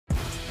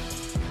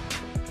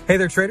Hey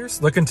there,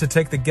 traders. Looking to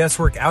take the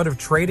guesswork out of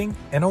trading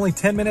in only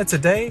 10 minutes a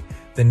day?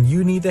 Then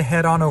you need to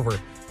head on over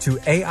to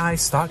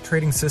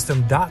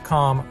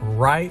AIStockTradingSystem.com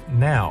right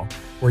now,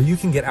 where you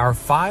can get our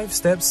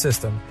 5-step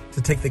system to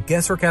take the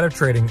guesswork out of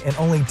trading in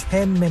only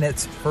 10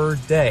 minutes per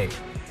day.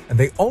 And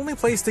the only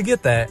place to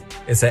get that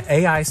is at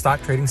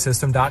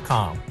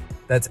AIStockTradingSystem.com.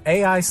 That's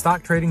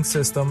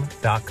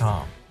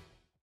AIStockTradingSystem.com.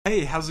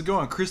 Hey, how's it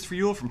going? Christopher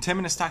Uhl from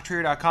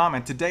 10MinuteStockTrader.com,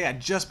 and today I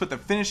just put the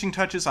finishing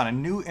touches on a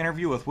new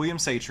interview with William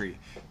Satre.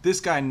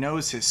 This guy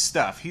knows his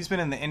stuff. He's been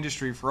in the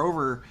industry for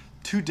over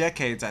 2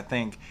 decades, I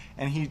think,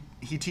 and he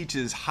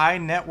teaches high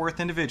net worth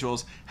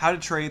individuals how to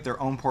trade their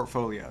own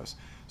portfolios.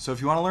 So if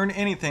you want to learn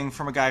anything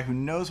from a guy who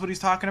knows what he's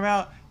talking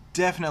about,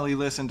 definitely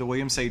listen to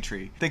William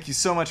Satre. Thank you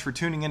so much for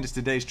tuning in to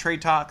today's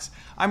Trade Talks.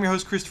 I'm your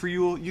host, Christopher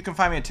Uhl. You can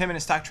find me at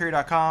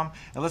 10MinuteStockTrader.com,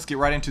 and let's get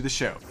right into the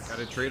show. Got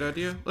a trade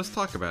idea? Let's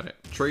talk about it.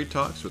 Trade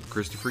Talks with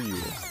Christopher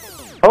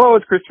Uhl. Hello,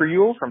 it's Christopher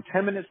Uhl from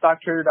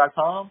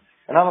 10MinuteStockTrader.com,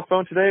 and on the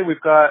phone today we've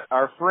got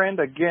our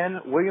friend again,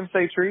 William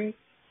Satre,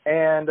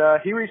 and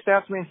he reached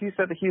out to me and he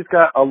said that he's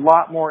got a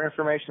lot more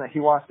information that he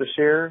wants to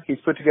share. He's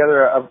put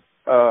together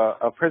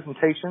a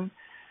presentation.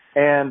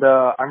 And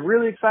I'm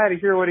really excited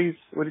to hear what he's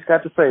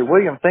got to say.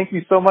 William, thank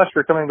you so much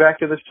for coming back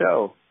to this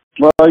show.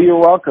 Well, you're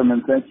welcome,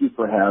 and thank you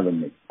for having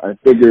me. I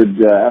figured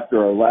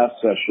after our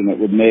last session it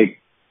would make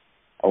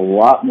a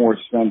lot more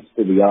sense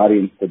to the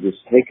audience to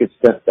just take a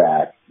step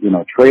back. You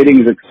know,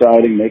 trading is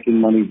exciting, making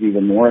money is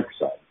even more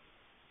exciting.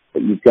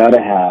 But you've got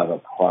to have a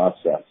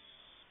process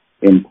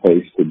in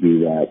place to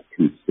do that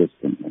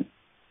consistently.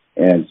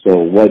 And so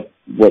what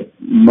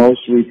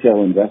most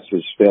retail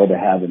investors fail to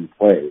have in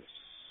place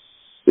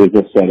is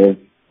a set of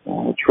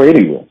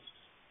trading rules,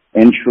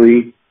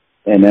 entry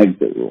and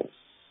exit rules.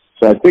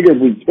 So I figured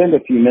we'd spend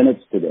a few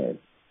minutes today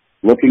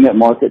looking at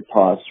market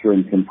posture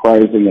and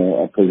comprising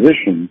a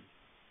position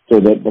so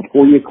that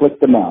before you click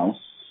the mouse,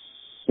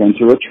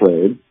 enter a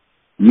trade,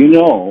 you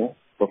know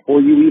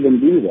before you even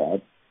do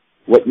that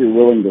what you're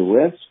willing to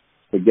risk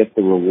to get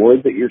the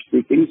reward that you're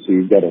seeking. So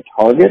you've got a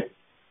target.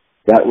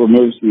 That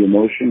removes the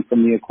emotion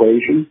from the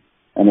equation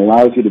and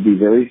allows you to be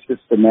very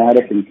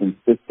systematic and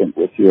consistent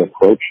with your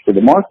approach to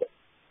the market.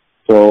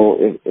 So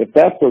if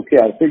that's okay,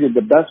 I figured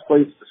the best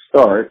place to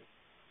start,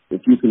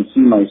 if you can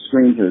see my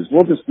screen here, is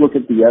we'll just look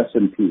at the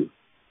S&P.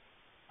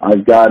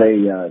 I've got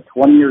a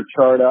 20-year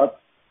chart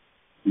up.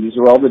 These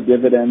are all the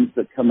dividends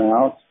that come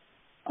out.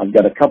 I've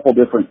got a couple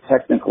different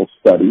technical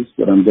studies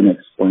that I'm going to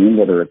explain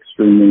that are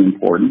extremely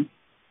important.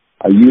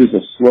 I use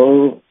a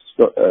slow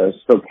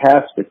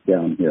stochastic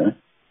down here.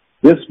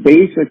 This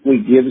basically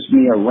gives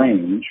me a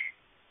range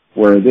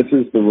where this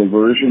is the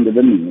reversion to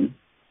the mean.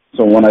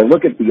 So when I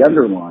look at the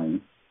underlying,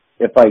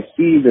 if I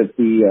see that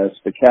the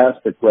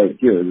stochastic right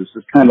here, this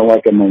is kind of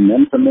like a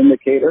momentum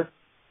indicator,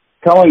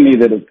 telling me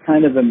that it's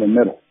kind of in the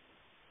middle.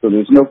 So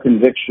there's no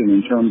conviction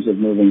in terms of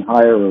moving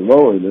higher or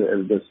lower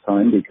this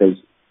time because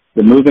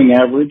the moving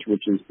average,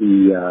 which is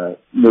the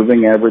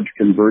moving average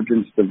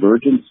convergence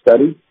divergence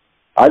study,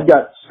 I've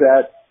got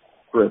set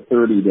for a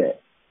 30-day.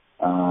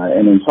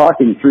 And in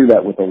talking through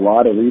that with a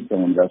lot of retail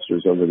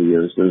investors over the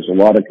years, there's a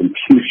lot of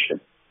confusion.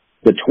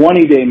 The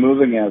 20-day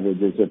moving average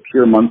is a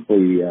pure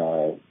monthly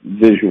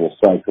visual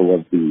cycle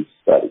of these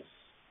studies.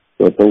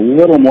 So it's a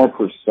little more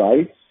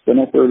precise than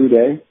a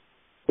 30-day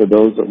for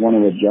those that want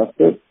to adjust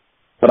it.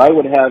 But I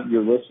would have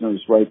your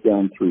listeners write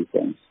down 3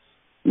 things.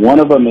 One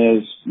of them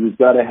is you've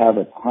got to have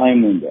a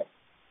time window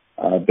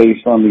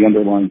based on the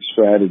underlying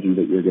strategy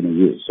that you're going to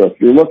use. So if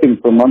you're looking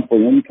for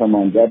monthly income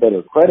on debit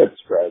or credit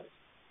spreads,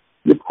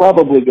 you're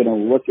probably going to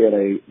look at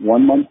a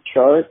 1-month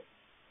chart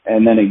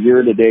and then a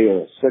year-to-date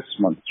or a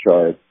 6-month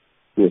chart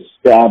to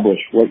establish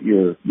what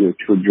your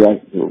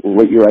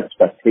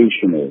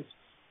expectation is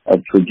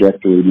of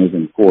trajectory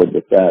moving forward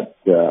with that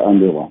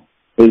underlying.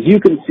 As you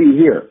can see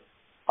here,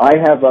 I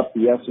have up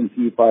the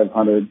S&P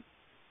 500,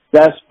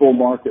 best bull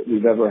market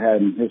we've ever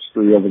had in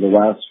history over the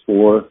last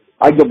 4.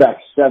 I go back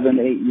 7,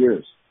 8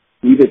 years.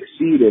 We've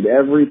exceeded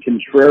every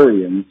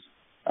contrarian's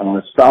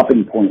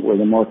stopping point where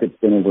the market's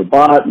been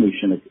overbought, and we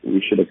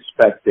should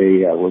expect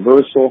a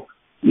reversal.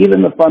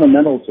 Even the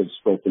fundamentals have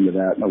spoken to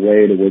that in a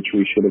way to which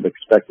we should have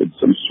expected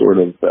some sort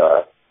of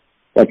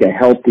like a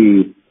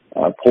healthy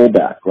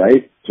pullback,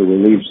 right, to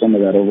relieve some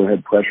of that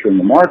overhead pressure in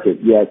the market.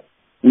 Yet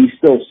we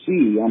still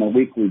see on a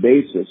weekly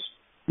basis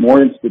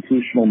more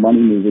institutional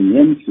money moving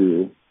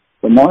into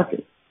the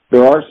market.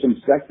 There are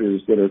some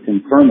sectors that are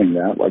confirming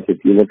that, like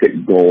if you look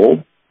at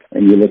gold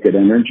and you look at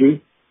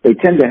energy, they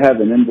tend to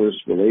have an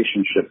inverse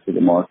relationship to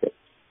the market.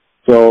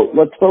 So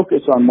let's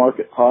focus on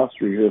market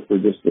posture here for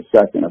just a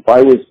second. If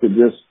I was to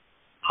just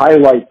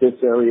highlight this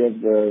area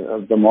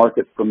of the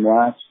market from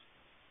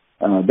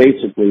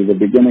basically the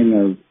beginning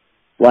of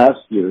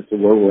last year to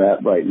where we're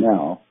at right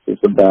now,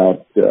 it's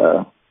about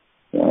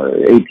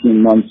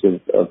 18 months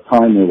of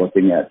time we're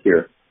looking at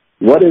here.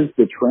 What is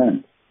the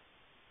trend?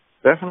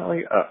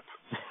 Definitely up.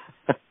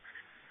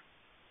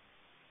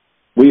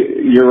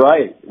 You're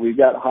right. We've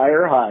got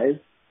higher highs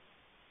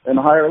and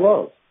higher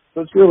lows.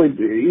 So it's really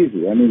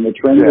easy. I mean, the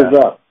trend is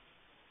up.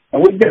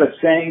 And we've got a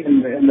saying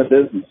in the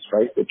business,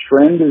 right? The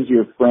trend is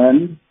your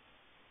friend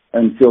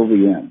until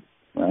the end,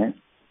 right?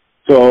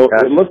 So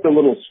it looked a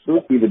little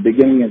spooky the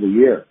beginning of the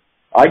year.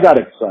 I got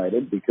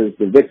excited because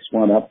the VIX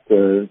went up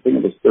to, I think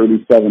it was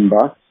 $37.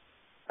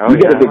 You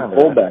get a big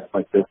pullback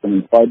like this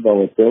and implied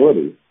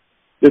volatility.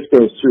 This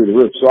goes through the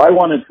roof. So I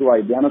wanted to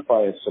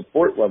identify a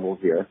support level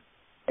here.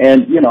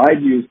 And, you know,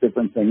 I'd use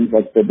different things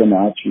like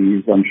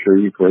Fibonacci's. I'm sure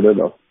you've heard of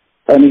those.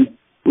 I mean,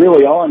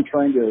 really all I'm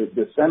trying to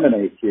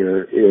disseminate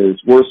here is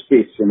worst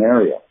case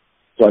scenario.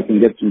 So I can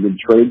get some good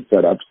trade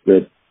setups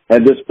that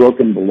had this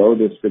broken below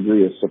this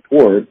degree of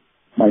support,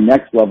 my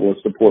next level of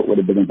support would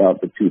have been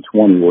about the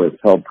 220 where it's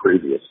held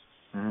previous,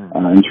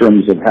 in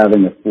terms of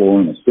having a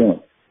floor and a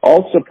ceiling.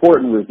 All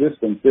support and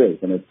resistance is,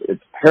 and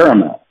it's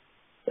paramount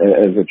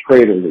as a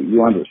trader that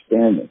you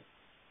understand it.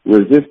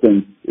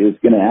 Resistance is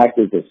going to act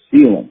as a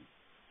ceiling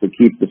to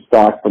keep the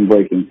stock from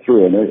breaking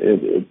through.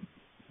 And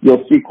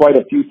you'll see quite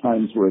a few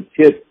times where it's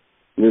hit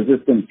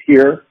resistance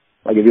here.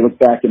 Like if you look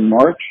back in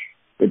March,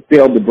 it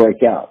failed to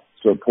break out,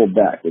 so it pulled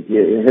back. It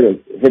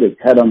hit its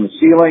head on the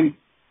ceiling,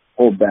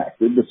 pulled back.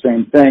 Did the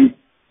same thing.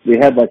 We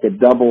had like a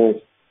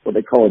double, what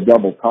they call a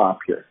double top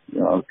here.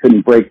 You know, it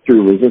couldn't break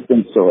through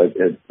resistance, so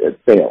it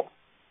failed.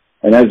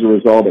 And as a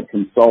result, it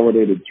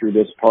consolidated through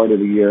this part of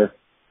the year.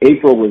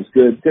 April was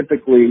good.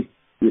 Typically,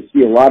 you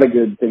see a lot of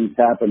good things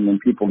happen when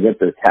people get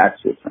their tax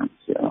returns.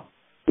 You know,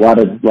 a lot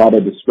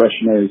of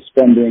discretionary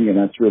spending, and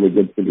that's really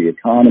good for the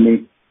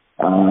economy.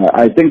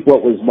 I think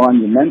what was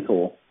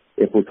monumental,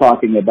 if we're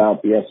talking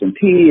about the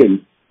S&P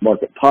and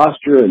market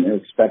posture and they're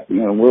expecting,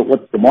 you know,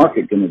 what's the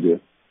market going to do?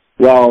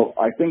 Well,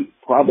 I think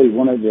probably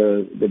one of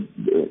the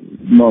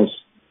most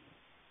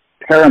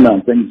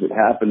paramount things that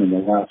happened in the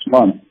last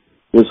month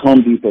was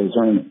Home Depot's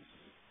earnings.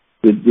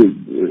 Did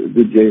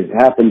you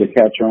happen to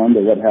catch on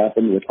to what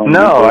happened with Home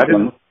Depot? No, I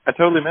didn't. I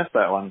totally missed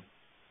that one.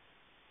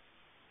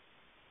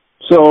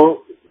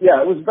 So,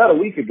 yeah, it was about a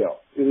week ago.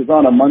 It was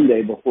on a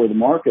Monday before the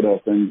market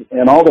opened,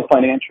 and all the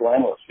financial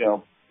analysts, you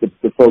know,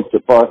 the folks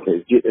at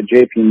Barclays,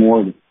 J.P.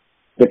 Morgan,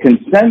 the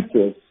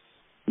consensus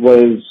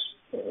was,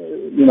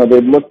 you know,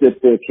 they'd looked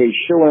at the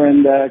Case-Shiller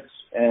index,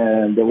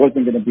 and there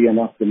wasn't going to be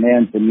enough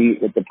demand to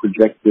meet what the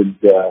projected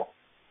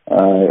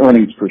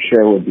earnings per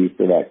share would be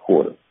for that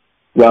quarter.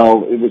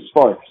 Well, it was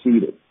far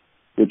exceeded,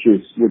 which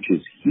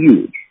is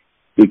huge,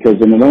 because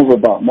in an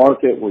overbought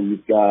market where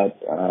you've got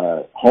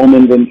home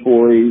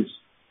inventories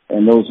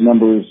and those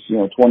numbers, you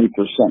know, 20%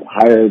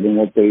 higher than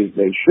what they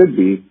should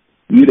be,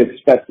 you'd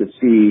expect to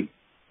see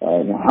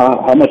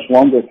how much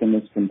longer can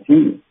this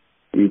continue?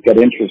 You've got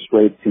interest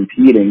rates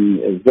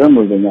competing as they're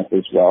moving up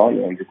as well.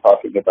 You know, you're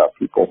talking about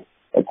people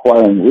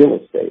acquiring real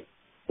estate.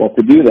 Well,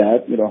 to do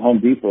that, you know, Home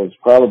Depot is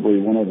probably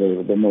one of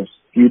the most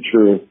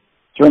future, in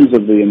terms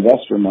of the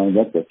investor mind,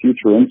 that's a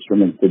future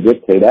instrument to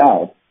dictate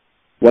out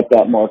what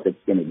that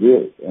market's going to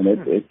do. And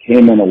it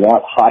came in a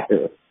lot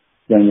higher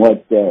than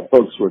what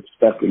folks were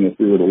expecting. If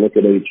we were to look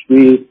at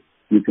HD,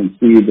 you can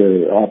see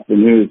off the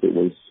news, it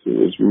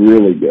was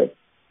really good.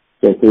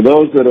 So for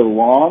those that are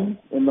long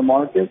in the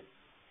market,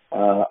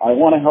 I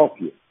want to help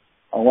you.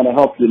 I want to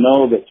help you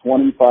know that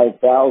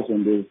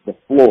 25,000 is the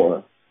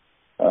floor.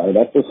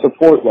 That's a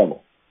support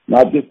level,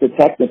 not just a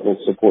technical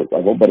support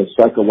level, but a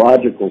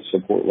psychological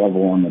support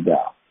level on the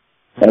Dow.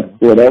 That's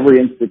what every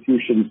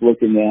institution's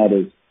looking at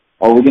is,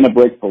 are we going to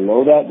break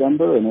below that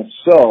number? And if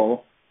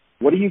so,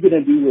 what are you going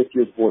to do with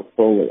your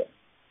portfolio?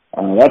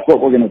 That's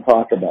what we're going to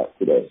talk about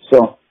today.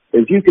 So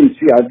as you can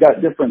see, I've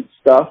got different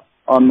stuff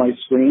on my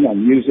screen.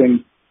 I'm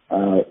using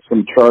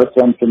some charts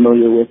I'm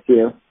familiar with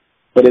here,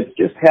 but it's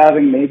just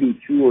having maybe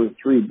 2 or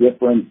 3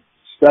 different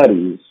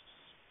studies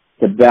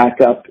to back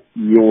up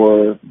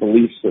your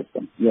belief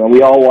system. You know,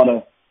 we all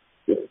want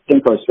to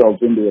think ourselves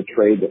into a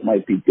trade that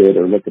might be good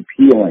or look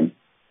appealing,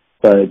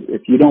 but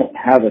if you don't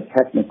have a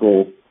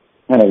technical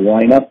kind of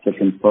lineup to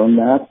confirm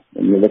that,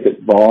 and you look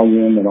at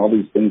volume and all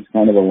these things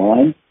kind of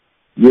align,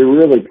 you're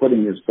really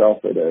putting yourself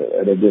at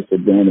a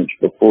disadvantage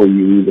before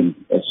you even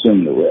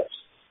assume the risk.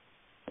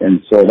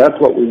 And so that's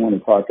what we want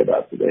to talk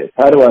about today.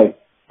 How do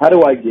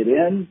I get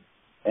in,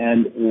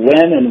 and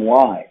when and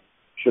why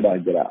should I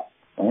get out?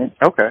 Right?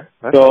 Okay.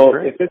 So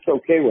if it's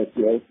okay with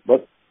you,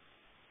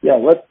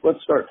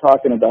 let's start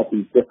talking about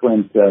these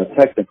different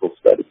technical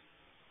studies.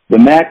 The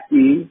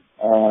MACD,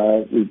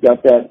 we've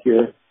got that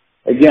here.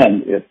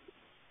 Again,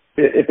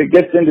 if it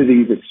gets into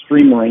these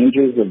extreme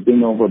ranges of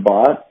being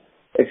overbought,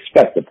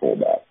 expect a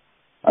pullback.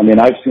 I mean,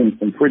 I've seen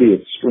some pretty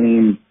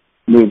extreme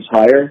moves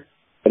higher,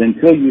 but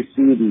until you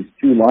see these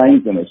 2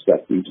 lines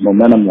intersect, these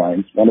momentum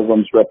lines, one of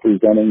them's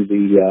representing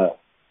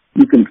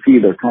you can see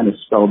they're kind of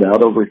spelled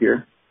out over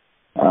here.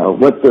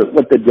 What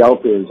the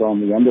delta is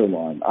on the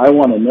underline. I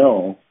want to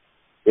know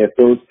if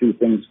those 2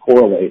 things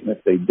correlate, and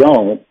if they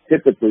don't,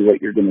 typically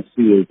what you're going to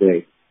see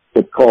is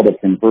what's called a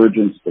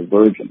convergence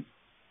divergence.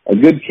 A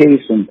good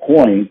case in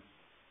point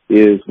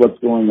is what's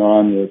going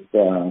on with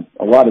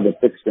a lot of the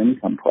fixed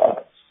income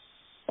products,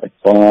 like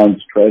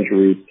bonds,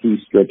 treasuries,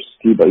 T-strips,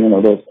 T-bonds, you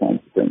know, those kinds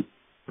of things.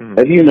 Mm-hmm.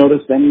 Have you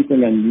noticed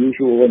anything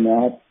unusual in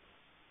that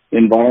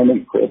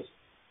environment, Chris?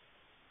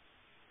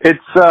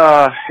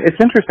 It's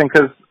interesting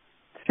because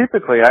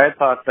typically I had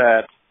thought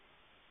that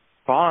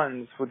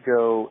bonds would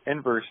go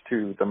inverse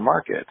to the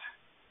market,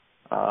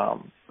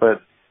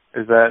 but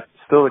is that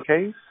still the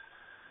case?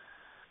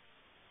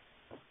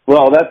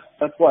 Well,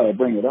 that's why I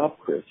bring it up,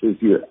 Chris, is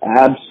you're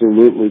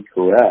absolutely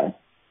correct.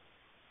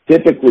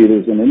 Typically,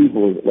 there's an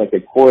inverse, like a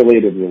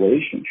correlated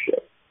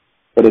relationship.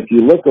 But if you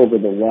look over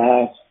the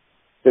last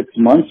 6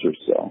 months or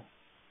so,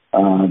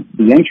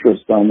 the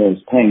interest on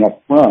those paying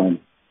up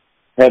front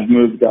have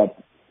moved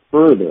up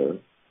further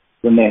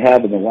than they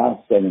have in the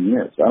last 7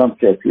 years. I don't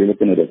care if you're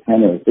looking at a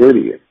 10 or a 30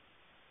 year.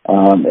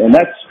 And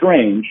that's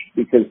strange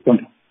because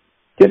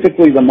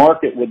typically the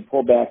market would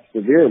pull back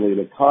severely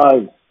to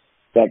cause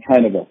that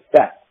kind of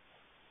effect,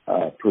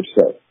 per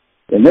se.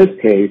 In this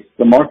case,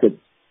 the markets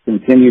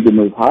continue to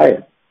move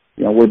higher.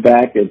 You know, we're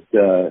back at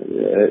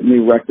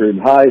new record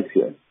highs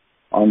here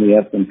on the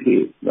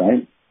S&P,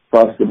 right?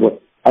 Across the board.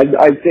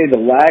 I'd say the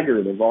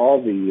laggard of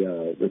all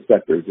the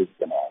sectors is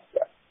the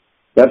NASDAQ.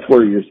 That's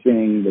where you're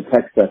seeing the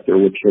tech sector,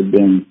 which had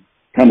been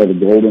kind of the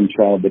golden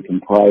child that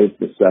comprised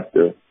the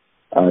sector,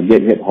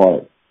 get hit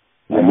hard.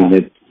 Yeah. I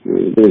mean,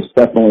 there's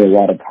definitely a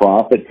lot of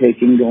profit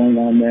taking going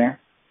on there.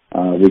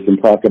 We can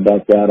talk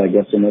about that, I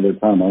guess, another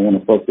time. I want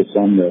to focus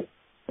on the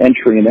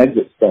entry and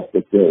exit stuff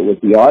with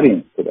the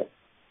audience today.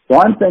 So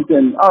I'm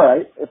thinking, all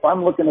right, if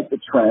I'm looking at the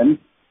trend,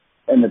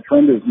 and the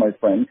trend is my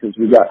friend, because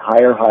we got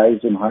higher highs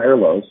and higher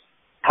lows,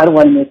 how do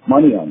I make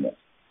money on this?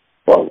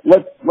 Well,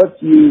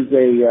 let's use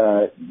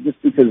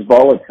just because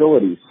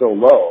volatility is so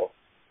low,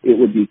 it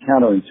would be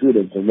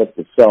counterintuitive to look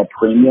to sell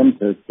premium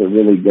to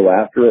really go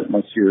after it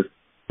unless you're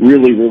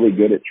really, really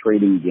good at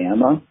trading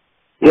gamma.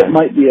 It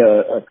might be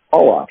a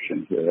call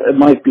option here. It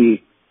might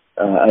be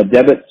a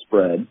debit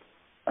spread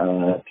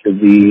to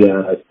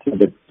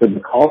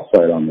the call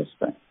side on this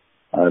thing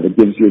that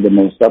gives you the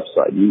most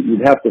upside.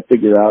 You'd have to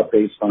figure out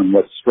based on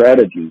what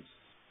strategies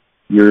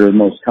you're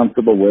most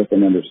comfortable with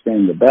and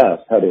understand the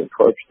best how to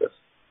approach this.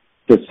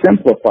 To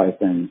simplify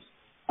things,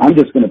 I'm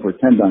just going to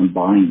pretend I'm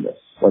buying this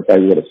like I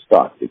would a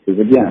stock because,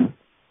 again,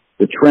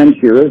 the trend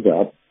here is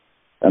up,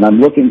 and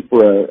I'm looking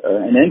for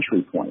an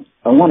entry point.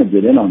 I want to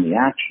get in on the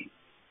action.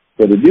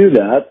 So to do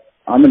that,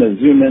 I'm going to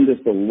zoom in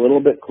just a little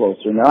bit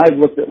closer. Now, I've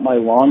looked at my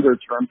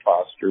longer-term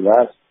posture.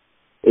 Last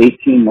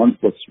 18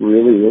 months looks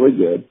really, really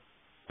good.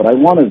 But I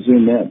want to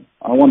zoom in.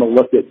 I want to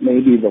look at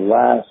maybe the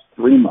last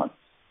 3 months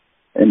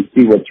and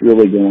see what's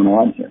really going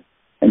on here.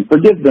 And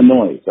forgive the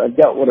noise. I've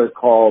got what are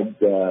called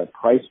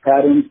price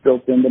patterns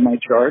built into my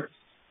charts.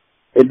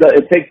 It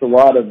takes a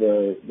lot of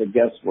the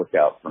guesswork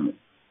out for me.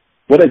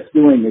 What it's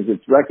doing is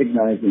it's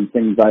recognizing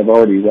things I've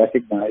already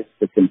recognized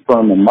to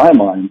confirm in my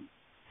mind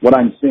what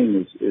I'm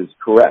seeing is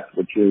correct,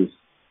 which is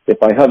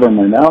if I hover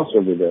my mouse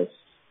over this,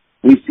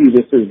 we see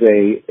this is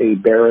a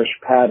bearish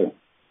pattern.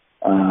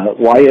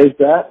 Why is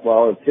that?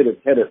 Well, it's hit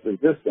its head at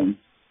resistance,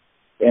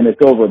 and it's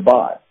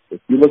overbought.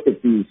 If you look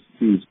at these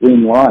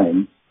green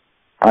lines,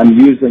 I'm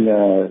using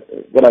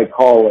what I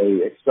call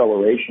a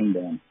acceleration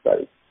band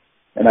study.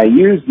 And I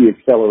use the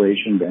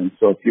acceleration band.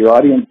 So if your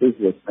audience is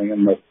listening,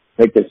 and let's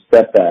take a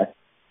step back,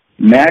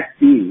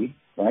 MACD,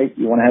 right?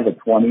 You want to have a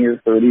 20 or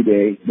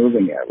 30-day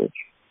moving average.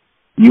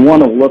 You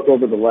want to look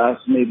over the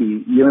last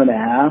maybe year and a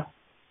half,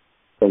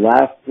 the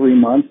last 3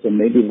 months, and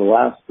maybe the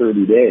last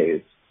 30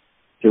 days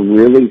to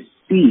really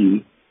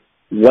see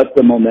what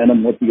the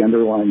momentum, what the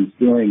underlying is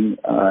doing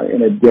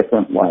in a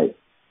different light.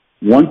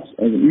 And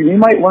you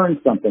might learn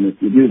something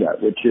if you do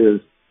that, which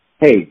is,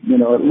 hey,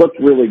 it looked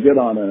really good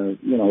on a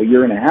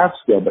year and a half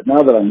scale, but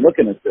now that I'm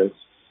looking at this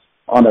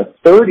on a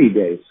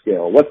 30-day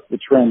scale, what's the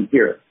trend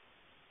here?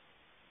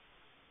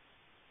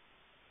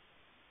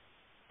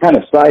 Kind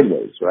of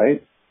sideways,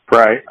 right?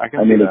 Right, I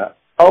can see that.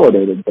 It's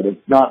consolidated, but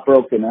it's not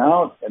broken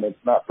out, and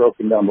it's not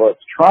broken down. Well,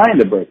 it's trying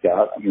to break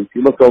out. I mean, if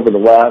you look over the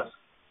last,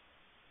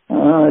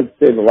 I'd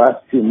say the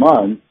last 2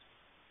 months,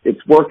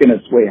 it's working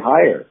its way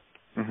higher.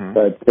 Mm-hmm.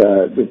 But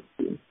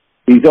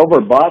these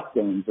overbought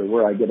zones are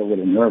where I get a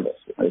little nervous,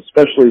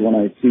 especially when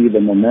I see the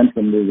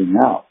momentum moving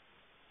out.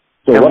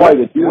 So and what I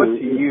would do what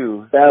to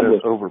you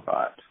is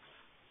overbought?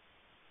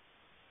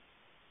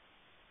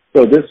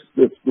 So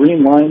this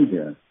green line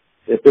here,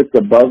 if it's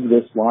above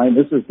this line,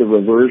 this is the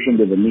reversion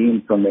to the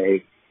mean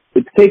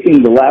it's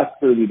taking the last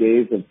 30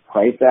 days of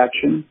price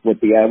action, what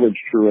the average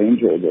true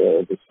range of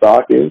the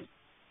stock is,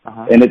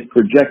 and it's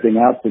projecting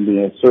out to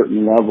me a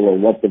certain level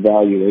of what the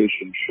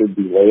valuation should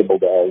be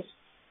labeled as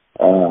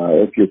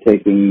if you're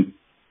taking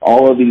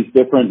all of these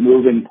different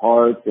moving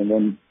parts and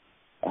then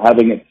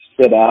having it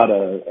spit out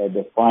a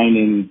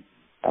defining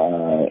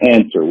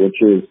answer,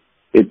 which is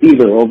it's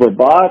either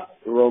overbought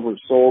or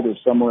oversold or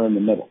somewhere in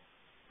the middle.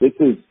 This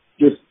is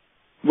just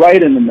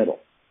right in the middle.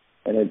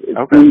 And it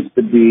seems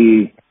to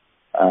be,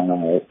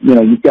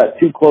 you've got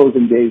 2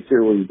 closing days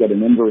here where you've got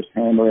an inverse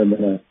hammer and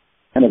then a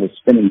kind of a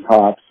spinning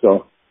top.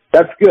 So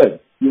that's good.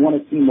 You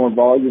want to see more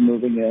volume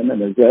moving in,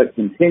 and as that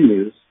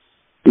continues,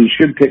 we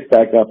should pick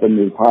back up and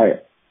move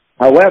higher.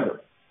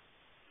 However,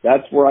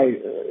 that's where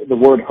the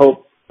word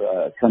hope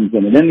comes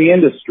in. And in the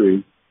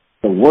industry,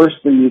 the worst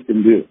thing you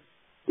can do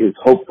is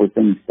hope for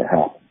things to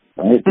happen.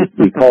 right?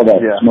 We call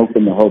that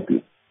smoking the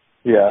Hopi.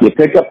 Yeah. You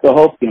pick up the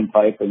Hopium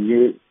pipe and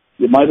you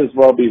might as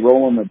well be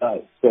rolling the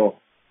dice. So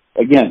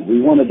again,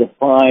 we want to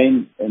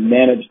define and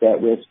manage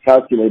that risk,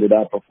 calculate it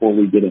out before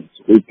we get in.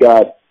 So we've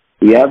got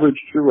the average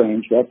true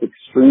range. That's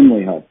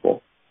extremely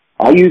helpful.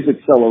 I use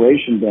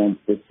acceleration bands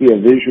to see a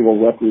visual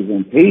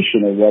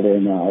representation of whether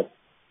or not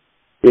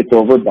it's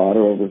overbought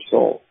or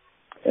oversold.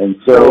 And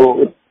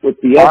so with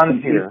the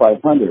S&P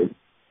 500.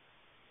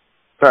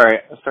 Sorry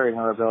to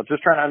interrupt, Bill.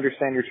 Just trying to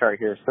understand your chart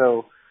here.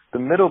 So the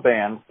middle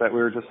band that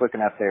we were just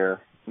looking at there,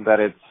 that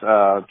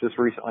it's just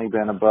recently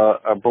been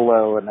above,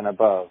 below and then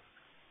above,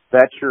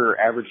 that's your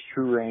average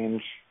true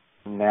range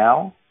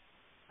now?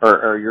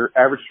 Or your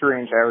average true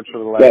range average for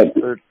the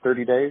last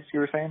 30 days,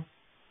 you were saying?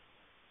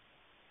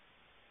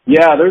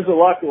 Yeah, there's a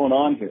lot going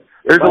on here.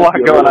 There's a lot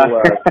going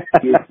on.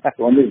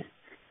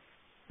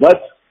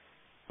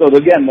 So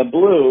again, the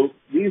blue,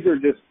 these are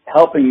just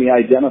helping me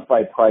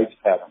identify price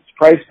patterns.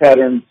 Price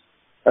patterns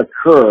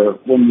occur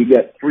when you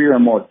get 3 or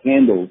more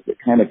candles that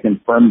kind of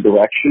confirm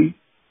direction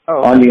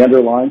on the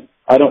underlying.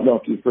 I don't know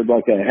if you've heard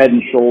like a head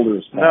and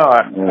shoulders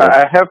pattern. No,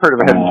 I have heard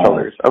of a head and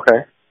shoulders.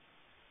 Okay.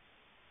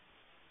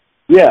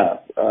 Yeah.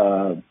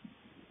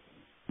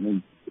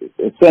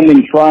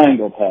 Ascending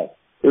triangle pattern.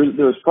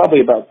 There's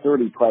probably about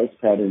 30 price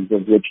patterns,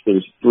 of which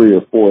there's 3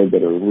 or 4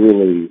 that are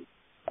really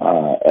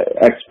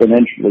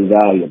exponentially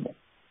valuable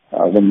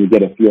when you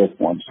get a feel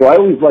for them. So I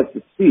always like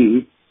to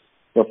see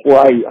before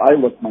I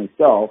look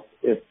myself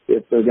if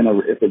it's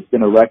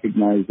gonna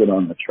recognize it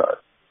on the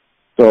chart.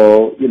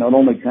 So it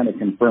only kind of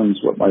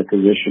confirms what my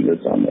position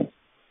is on this.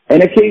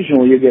 And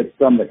occasionally you get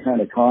some that kind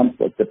of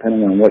conflict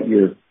depending on what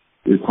your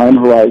time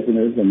horizon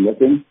is and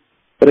looking.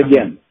 But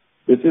again,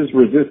 this is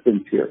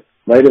resistance here,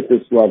 right at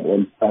this level.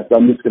 In fact,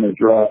 I'm just going to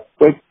draw a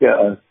quick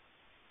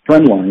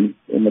trend line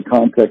in the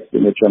context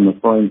in which I'm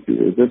referring to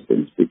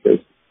resistance because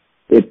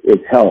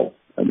it's held.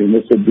 I mean,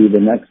 this would be the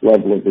next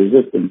level of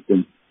resistance.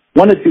 And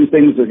one of two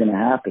things are going to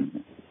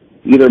happen.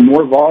 Either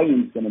more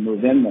volume is going to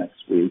move in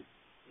next week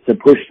to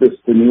push this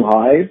to new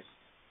highs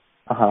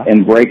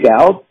and break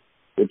out,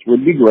 which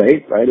would be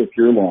great, right, if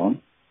you're long,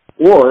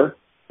 or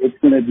it's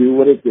going to do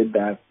what it did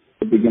back at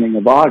the beginning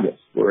of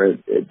August, where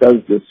it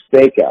does this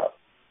stake out,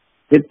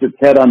 hits its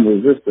head on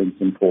resistance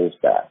and pulls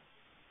back.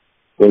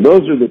 So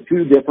those are the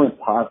two different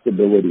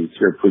possibilities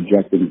here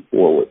projecting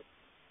forward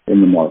in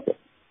the market.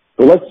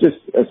 So let's just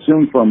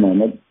assume for a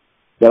moment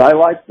that I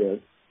like this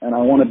and I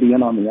want to be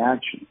in on the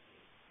action.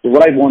 So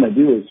what I want to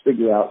do is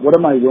figure out what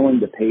am I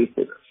willing to pay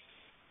for this?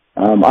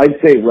 I'd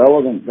say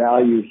relevant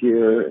value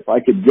here, if I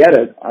could get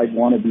it, I'd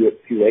want to be at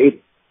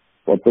 280.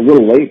 Well, it's a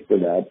little late for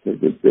that because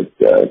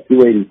it's at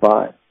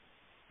 285.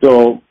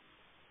 So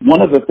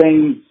one of the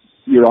things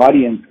your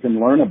audience can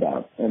learn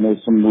about, and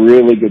there's some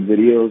really good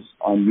videos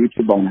on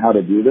YouTube on how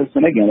to do this,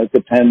 and again, it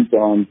depends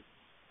on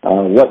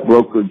what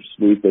brokerage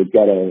suite they've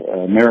got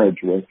a marriage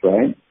with,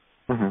 right?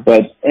 Mm-hmm.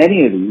 But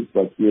any of these,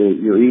 like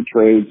your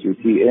E-Trades,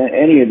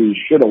 any of these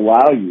should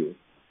allow you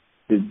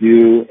to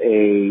do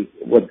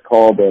what's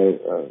called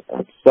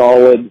a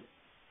solid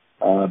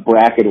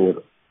bracket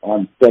order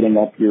on setting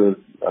up your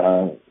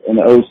an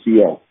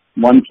OCO.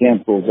 One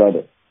cancels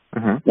other.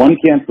 Mm-hmm. One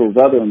cancels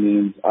other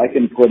means I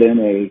can put in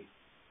a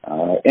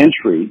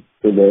entry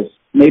for this.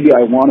 Maybe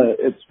I want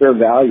its fair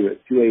value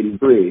at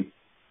 283.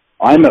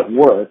 I'm at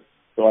work,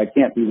 so I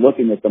can't be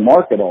looking at the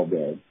market all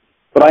day.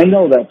 But I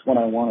know that's when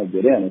I want to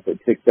get in. If it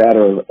ticks at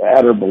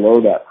or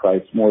below that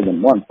price more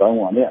than once, I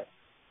want in.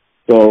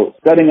 So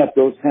setting up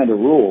those kind of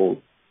rules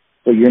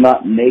so you're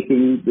not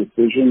making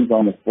decisions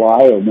on the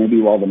fly or maybe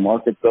while the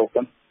market's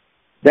open,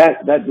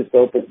 that just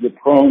opens, you're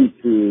prone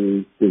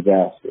to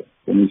disaster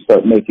when you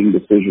start making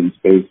decisions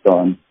based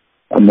on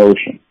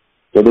emotion.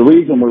 So the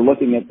reason we're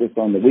looking at this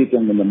on the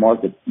weekend when the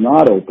market's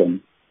not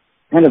open,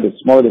 kind of the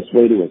smartest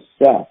way to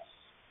assess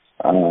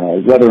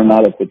whether or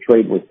not it's a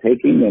trade worth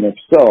taking, and if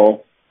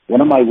so,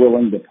 what am I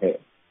willing to pay?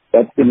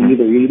 That's going to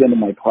either eat into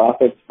my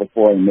profits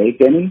before I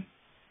make any,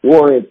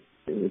 or it's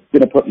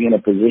going to put me in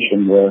a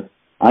position where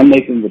I'm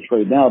making the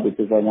trade now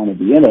because I want to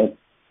be in it,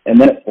 and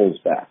then it pulls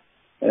back.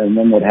 And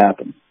then what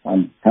happens?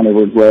 I'm kind of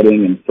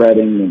regretting and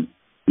fretting and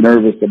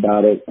nervous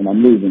about it, and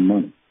I'm losing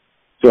money.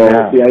 So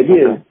the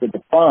idea is to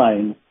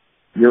define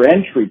your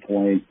entry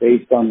point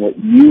based on what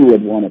you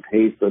would want to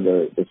pay for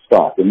the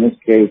stock. In this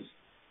case,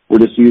 we're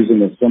just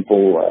using a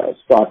simple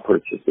stock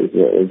purchase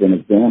as an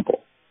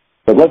example.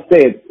 But let's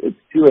say it's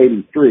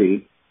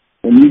 283.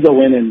 When you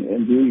go in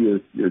and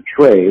do your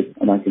trade,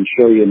 and I can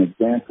show you an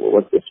example of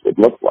what this would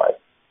look like.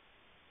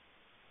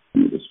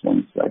 Give me just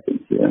 1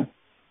 second here.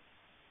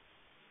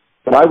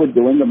 But I would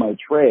go into my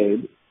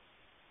trade,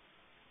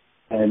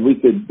 and we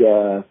could,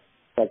 in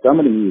fact, I'm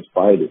going to use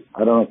Baidu. I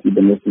don't know if you've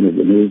been listening to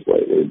the news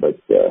lately, but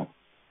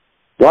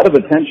a lot of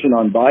attention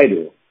on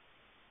Baidu. In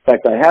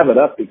fact, I have it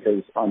up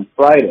because on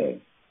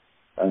Friday,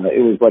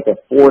 it was like a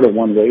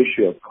 4-to-1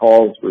 ratio of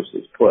calls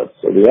versus puts.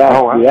 So the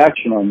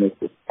action on this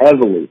is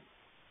heavily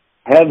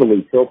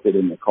tilted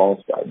in the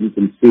call side. You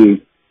can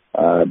see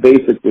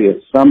basically a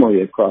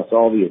summary across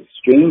all the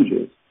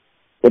exchanges,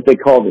 what they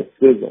call the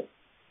sizzle.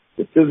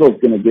 The sizzle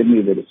is going to give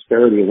me the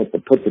disparity of what the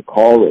put to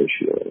call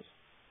ratio is.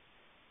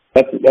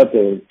 That's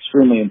an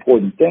extremely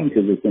important thing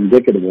because it's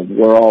indicative of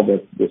where all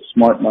the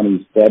smart money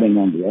is betting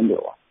on the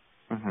underlying.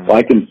 Mm-hmm. So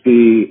I can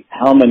see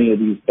how many of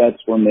these bets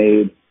were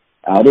made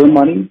out of the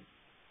money,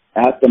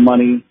 at the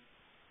money,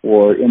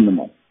 or in the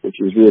money, which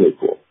is really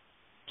cool.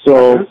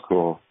 So, that is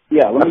cool.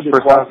 Yeah, let me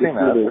just walk you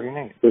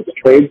through this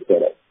trade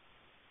setup.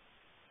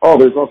 Oh,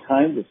 there's all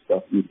kinds of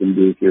stuff you can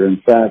do here.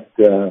 In fact,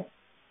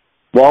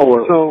 while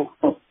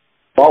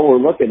we're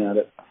looking at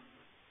it,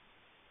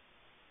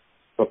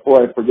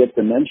 before I forget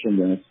to mention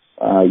this,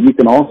 you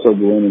can also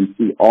go in and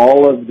see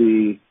all of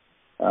the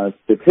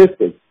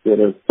statistics that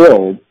are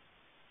filled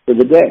for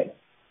the day.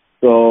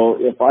 So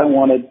if I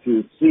wanted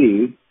to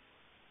see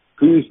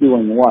who's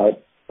doing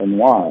what and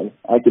why,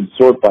 I could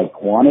sort by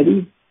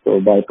quantity, so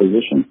by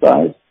position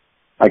size.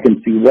 I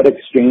can see what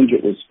exchange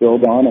it was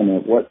filled on and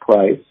at what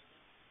price,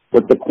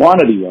 what the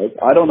quantity was.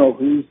 I don't know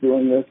who's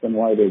doing this and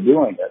why they're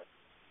doing it,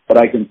 but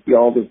I can see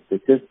all the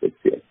statistics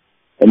here.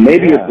 And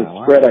maybe it's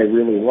a spread I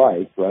really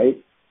like,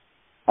 right?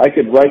 I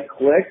could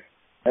right-click,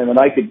 and then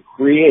I could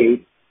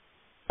create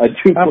a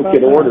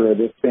duplicate order of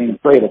this same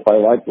trade if I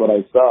liked what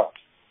I saw.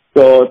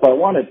 So if I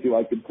wanted to,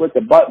 I could click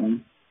a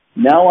button.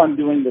 Now I'm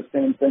doing the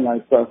same thing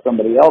I saw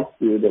somebody else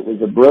do that was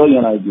a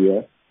brilliant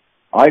idea.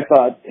 I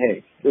thought,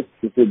 hey, this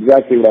is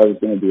exactly what I was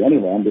going to do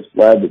anyway. I'm just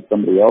glad that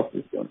somebody else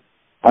is doing it.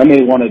 I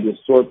may want to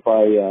just sort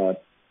by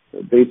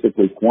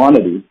basically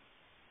quantity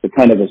to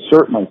kind of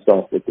assert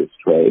myself with this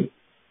trade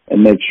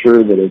and make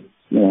sure that it's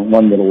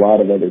one that a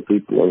lot of other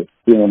people are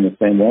feeling the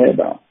same way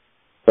about.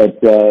 But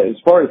as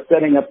far as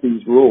setting up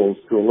these rules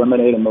to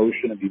eliminate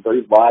emotion and be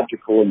very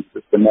logical and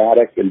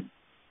systematic and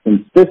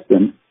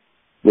consistent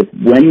with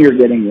when you're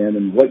getting in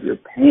and what you're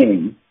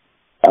paying,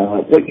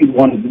 what you'd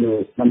want to do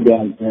is come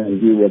down here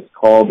and do what's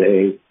called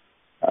an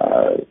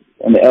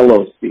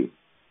LOC.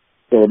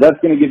 So that's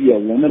going to give you a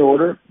limit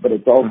order, but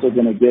it's also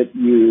going to get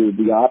you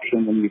the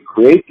option when you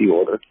create the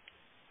order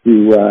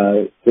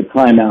to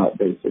time out,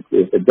 basically.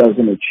 If it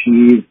doesn't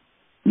achieve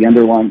the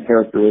underlying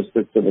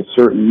characteristics of a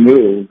certain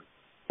move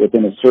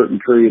within a certain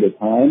period of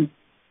time,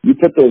 you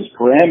put those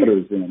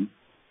parameters in,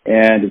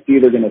 and it's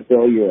either going to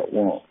fill you or it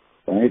won't,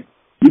 right?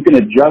 You can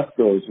adjust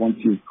those once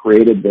you've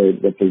created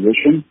the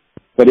position,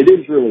 but it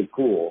is really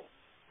cool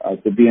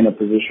to be in a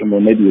position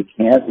where maybe you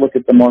can't look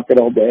at the market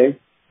all day,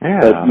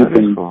 but you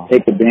can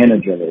take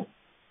advantage of it.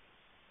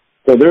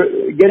 So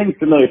they're getting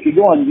familiar. If you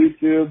go on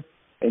YouTube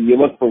and you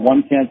look for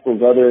one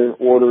cancels other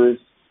orders,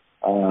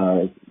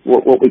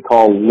 what we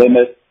call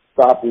limit,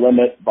 stop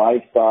limit, buy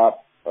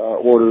stop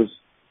orders,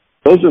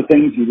 those are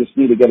things you just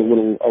need to get a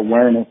little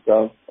awareness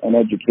of and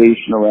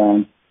education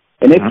around.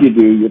 And if you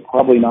do, you're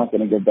probably not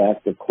going to go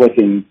back to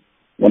clicking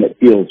when it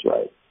feels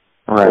right.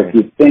 Right. So if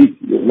you think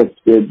it looks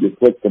good, you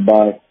click to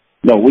buy.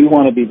 No, we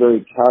want to be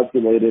very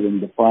calculated in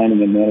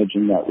defining and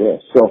managing that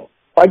risk. So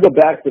if I go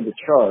back to the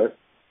chart,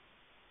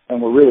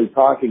 and we're really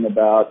talking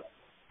about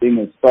being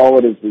as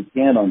solid as we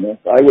can on this,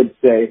 I would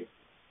say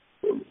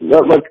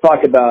let's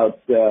talk about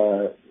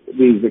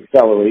these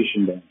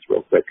acceleration bands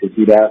real quick, because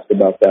you'd asked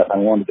about that, and I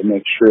wanted to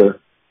make sure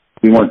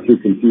we weren't too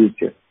confused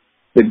here.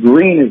 The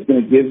green is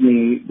going to give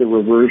me the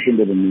reversion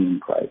to the mean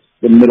price,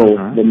 the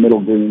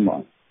middle green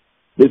line.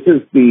 This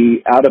is the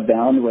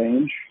out-of-bound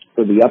range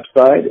for the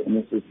upside, and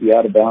this is the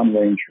out-of-bound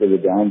range for the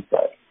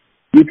downside.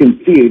 You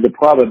can see the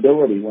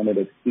probability when it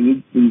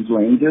exceeds these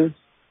ranges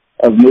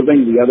of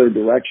moving the other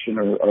direction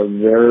are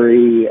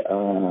very,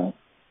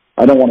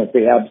 I don't want to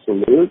say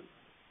absolute,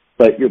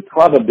 but your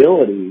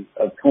probability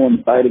of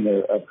coinciding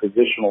a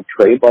positional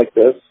trade like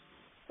this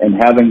and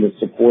having the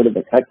support of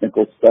a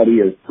technical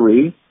study or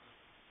three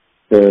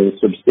to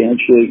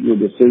substantiate your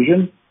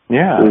decision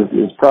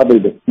is probably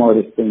the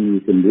smartest thing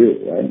you can do,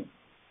 right?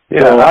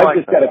 Yeah, so I've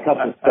just got a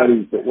couple of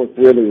studies that work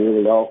really,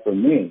 really well for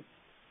me.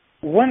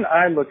 When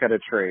I look at a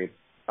trade,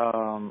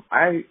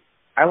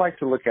 I like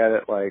to look at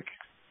it like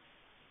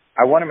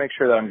I want to make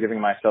sure that I'm giving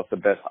myself the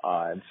best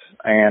odds.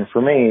 And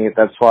for me,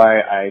 that's why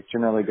I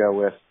generally go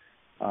with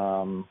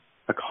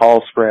a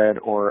call spread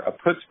or a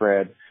put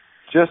spread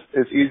just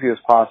as easy as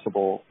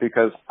possible,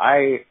 because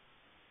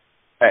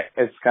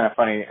it's kind of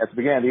funny. At the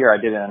beginning of the year, I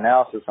did an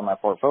analysis on my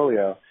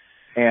portfolio,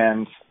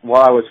 and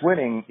while I was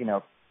winning,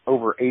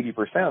 over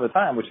 80% of the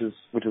time, which is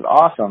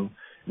awesome,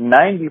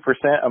 90%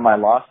 of my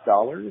lost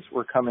dollars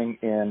were coming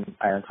in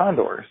iron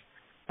condors.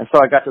 And so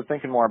I got to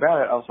thinking more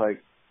about it. I was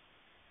like,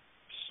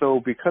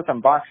 so because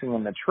I'm boxing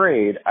in the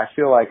trade, I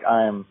feel like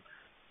I'm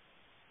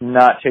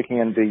not taking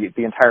in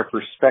the entire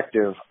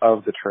perspective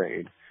of the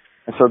trade.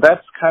 And so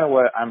that's kind of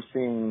what I'm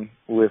seeing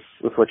with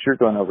what you're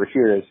going over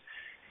here is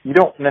you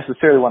don't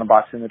necessarily want to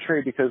box in the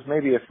trade, because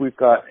maybe if we've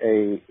got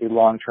a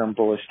long-term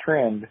bullish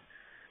trend,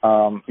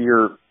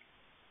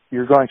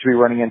 you're going to be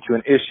running into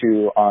an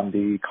issue on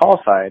the call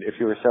side if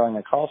you were selling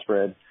a call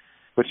spread,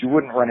 but you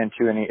wouldn't run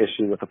into any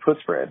issue with the put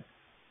spread.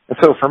 And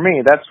so for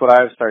me, that's what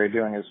I've started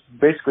doing, is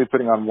basically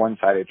putting on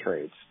one-sided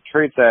trades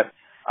that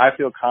I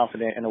feel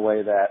confident in a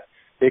way that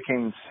it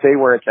can stay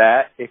where it's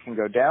at, it can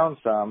go down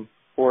some,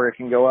 or it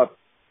can go up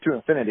to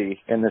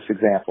infinity in this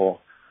example.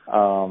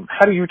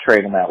 How do you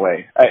trade in that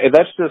way?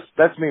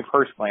 That's me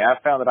personally.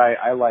 I've found that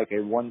I like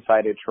a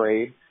one-sided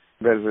trade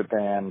rather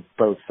than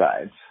both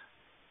sides.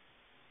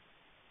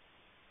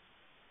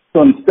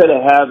 So instead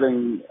of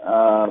having,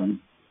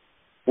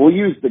 we'll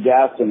use the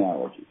gas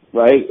analogy,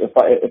 right? If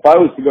I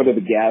was to go to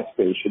the gas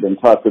station and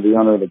talk to the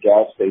owner of the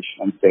gas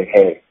station and say,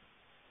 hey,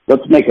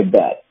 let's make a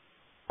bet.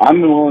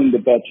 I'm willing to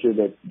bet you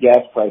that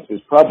gas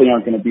prices probably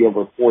aren't going to be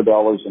over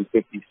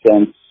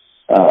 $4.50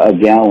 a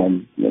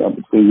gallon,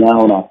 between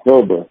now and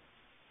October.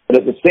 But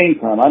at the same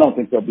time, I don't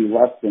think they'll be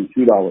less than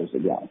 $2 a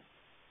gallon.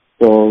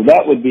 So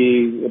that would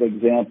be an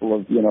example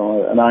of,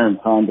 an iron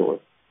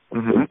conduit.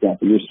 For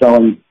example, you're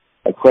selling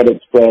a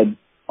credit spread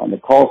on the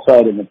call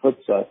side and the put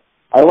side.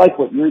 I like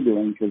what you're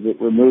doing because it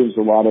removes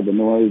a lot of the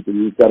noise and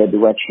you've got a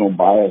directional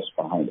bias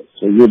behind it.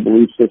 So your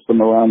belief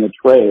system around the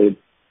trade,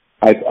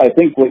 I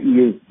think what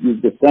you've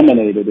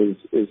disseminated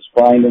is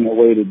finding a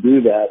way to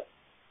do that,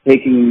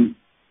 taking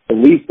the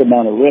least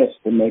amount of risk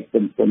to make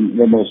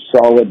the most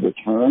solid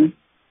return.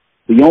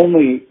 The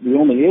only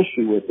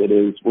issue with it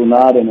is we're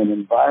not in an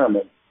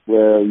environment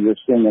where you're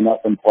seeing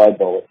enough implied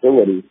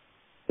volatility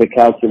to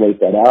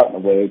calculate that out in a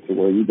way to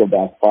where you go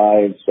back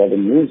 5-7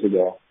 years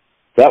ago.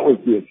 That was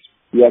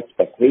the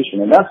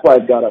expectation, and that's why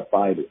I've got up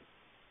Baidu.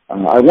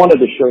 I wanted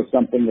to show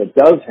something that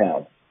does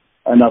have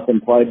enough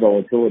implied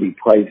volatility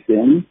priced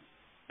in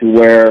to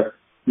where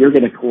you're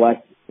going to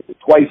collect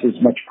twice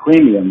as much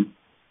premium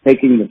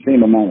taking the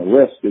same amount of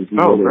risk as you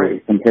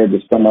would compared to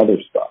some other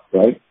stuff,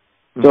 right?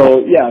 So,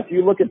 yeah, if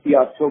you look at the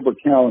October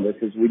calendar,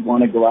 because we'd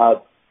want to go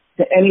out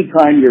to any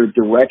time you're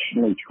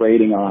directionally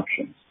trading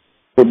options,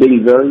 we're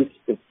being very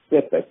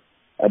specific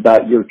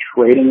about your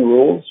trading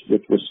rules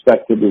with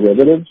respect to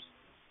derivatives.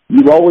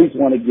 You always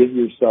want to give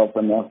yourself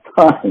enough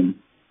time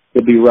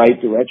to be right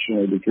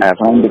directionally because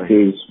time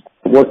decays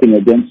working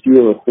against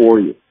you or for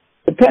you.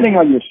 Depending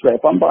on your spread,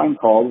 if I'm buying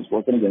calls, it's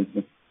working against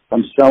me. If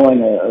I'm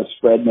selling a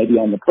spread maybe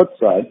on the put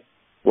side,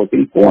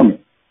 working for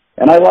me.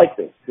 And I like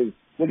this because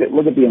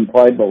look at the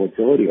implied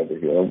volatility over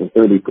here, over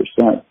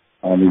 30%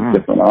 on these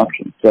different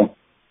options. So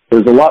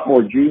there's a lot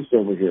more juice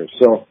over here.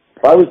 So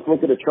if I was to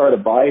look at a chart of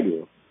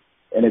Baidu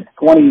and it's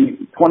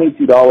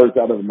 $22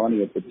 out of the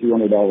money at the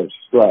 $200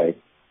 strike,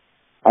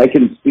 I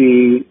can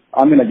see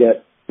I'm going to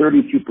get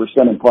 32%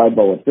 implied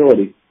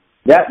volatility.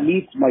 That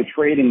meets my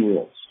trading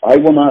rules. I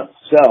will not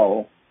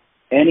sell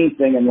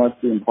anything unless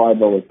the implied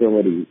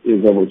volatility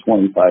is over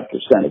 25%.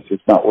 It's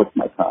just not worth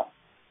my time.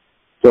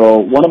 So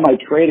one of my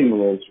trading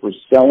rules for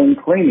selling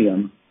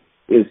premium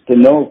is to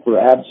know for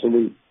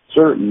absolute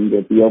certain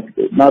that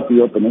not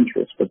the open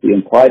interest, but the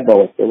implied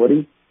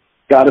volatility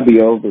got to be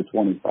over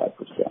 25%.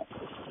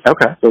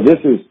 Okay. So this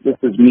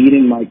is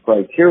meeting my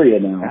criteria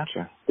now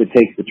to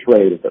take the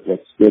trade if it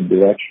looks good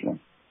directionally.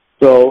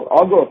 So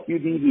I'll go a few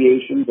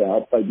deviations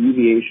out. By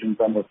deviations,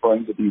 I'm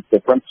referring to these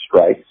different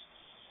strikes.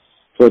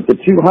 So at the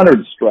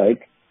 200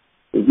 strike,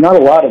 there's not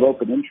a lot of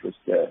open interest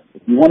there.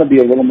 If you want to be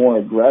a little more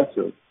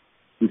aggressive,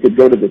 you could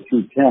go to the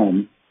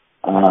 210.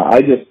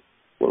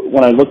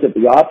 When I looked at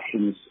the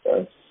options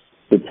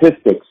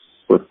statistics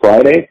for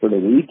Friday, for the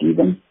week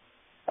even,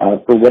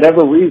 for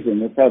whatever reason,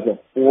 this has a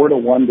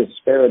 4-to-1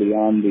 disparity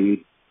on the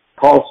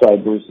call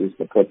side versus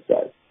the put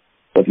side.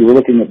 So if you were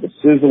looking at the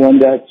Sizzle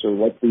index or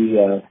what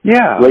the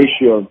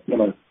ratio of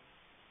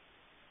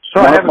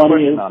smart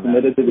money is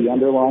committed to the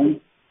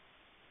underlying.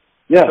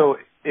 Yeah. So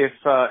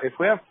if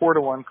we have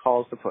 4-to-1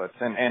 calls to puts,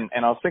 and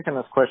I was thinking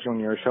this question when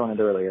you were showing it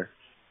earlier,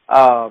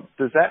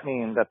 does that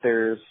mean that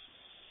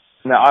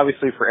now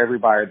obviously for every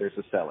buyer there's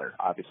a seller,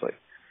 obviously,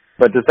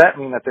 but does that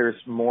mean that there's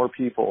more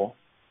people,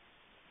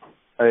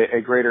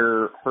 a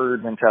greater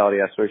herd mentality,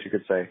 I suppose you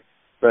could say,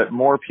 but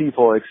more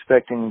people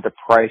expecting the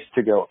price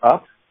to go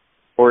up,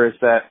 or is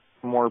that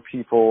more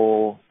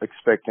people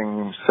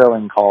expecting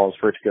selling calls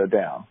for it to go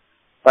down?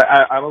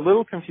 I'm a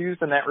little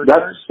confused in that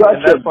regard.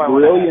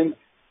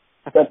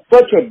 That's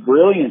such a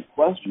brilliant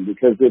question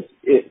because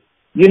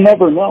you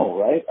never know,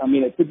 right? I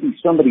mean, it could be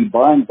somebody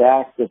buying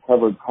back the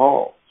covered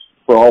calls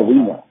for all we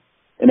know.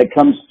 And it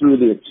comes through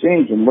the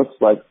exchange and looks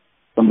like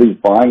somebody's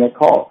buying a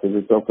call because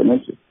it's open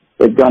interest.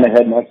 They've gone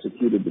ahead and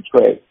executed the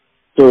trade.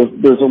 So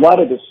there's a lot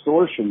of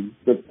distortion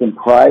that's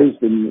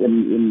comprised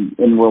in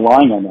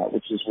relying on that,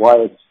 which is why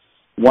it's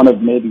one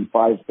of maybe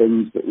 5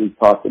 things that we've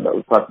talked about.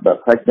 We've talked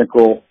about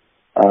technical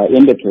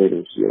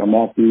indicators,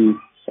 MACD,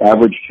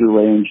 average true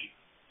range,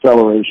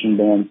 acceleration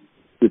bands.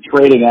 The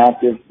trading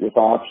active with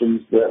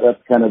options,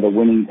 that's kind of the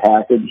winning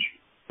package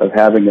of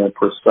having a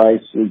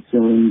precisely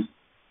tuned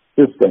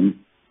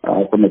system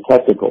from a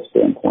technical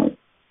standpoint.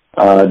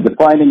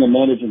 Defining and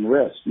managing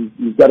risk.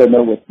 You've got to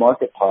know with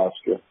market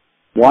posture,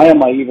 why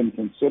am I even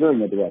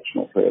considering a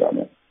directional trade on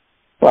it?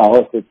 Well,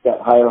 if it's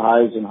got higher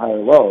highs and higher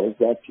lows,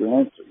 that's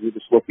your answer. You're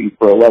just looking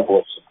for a level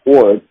of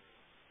support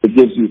that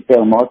gives you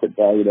fair market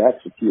value to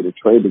execute a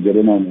trade to get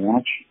in on the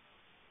action.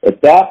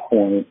 At that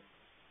point,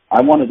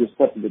 I want to just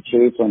cut to the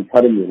chase on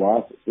cutting your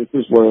losses. This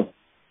is where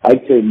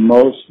I'd say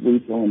most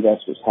retail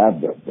investors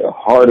have their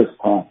hardest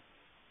time.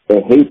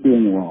 They hate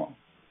being wrong.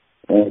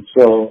 And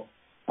so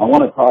I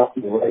want to talk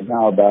to you right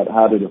now about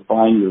how to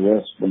define your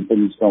risk when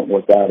things don't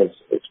work out as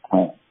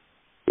planned.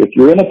 If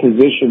you're in a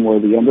position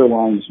where the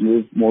underlyings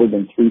move more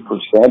than 3%,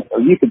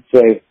 or you could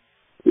say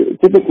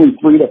typically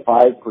 3 to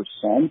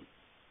 5%,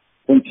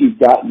 since you've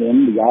gotten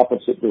in the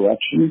opposite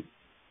direction,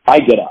 I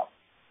get up.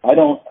 I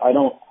don't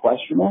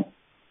question it.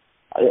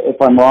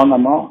 If I'm wrong,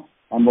 I'm wrong.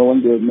 I'm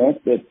willing to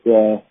admit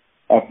that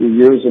after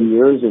years and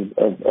years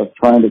of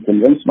trying to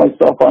convince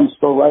myself I'm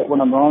still right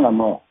when I'm wrong,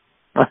 I'm wrong.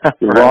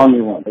 You're wrong,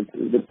 you're wrong.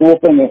 The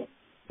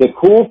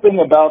cool thing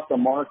about the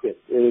market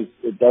is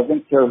it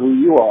doesn't care who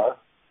you are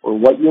or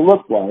what you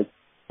look like.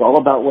 It's all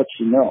about what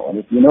you know. And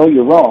if you know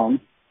you're wrong,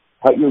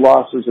 cut your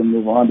losses and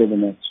move on to the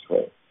next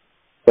trade.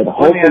 But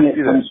hoping it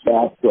comes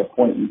back to a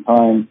point in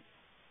time.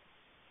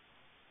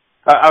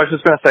 I was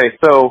just going to say,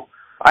 so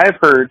I have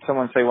heard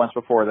someone say once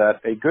before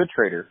that a good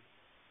trader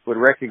would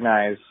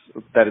recognize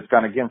that it's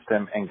gone against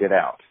him and get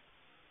out.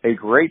 A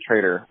great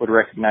trader would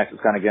recognize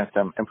it's gone against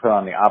him and put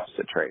on the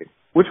opposite trade.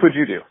 Which would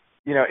you do?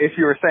 You know, if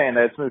you were saying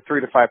that it's moved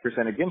 3 to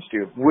 5% against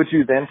you, would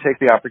you then take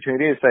the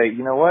opportunity to say,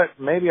 you know what,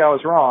 maybe I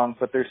was wrong,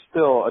 but there's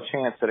still a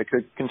chance that it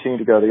could continue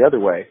to go the other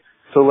way,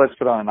 so let's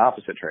put on an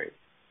opposite trade?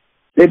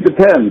 It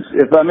depends.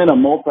 If I'm in a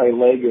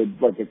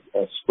multi-legged, like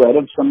a spread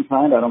of some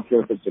kind, I don't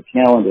care if it's a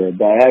calendar, a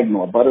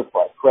diagonal, a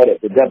butterfly,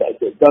 credit, a debit,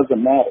 it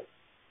doesn't matter.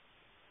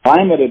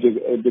 I'm at a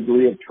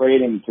degree of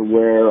trading to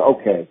where,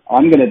 okay,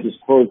 I'm going to just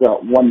close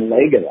out one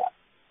leg of that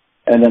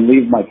and then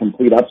leave my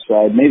complete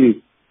upside,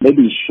 maybe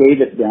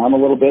shave it down a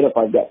little bit. If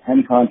I've got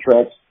 10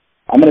 contracts,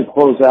 I'm going to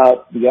close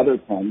out the other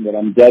 10 that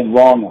I'm dead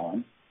wrong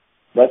on.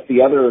 Let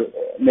the other,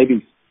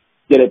 maybe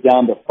get it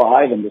down to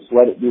 5 and just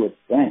let it do its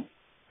thing.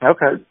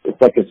 Okay. It's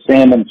like a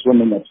salmon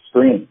swimming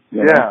upstream.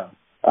 You know?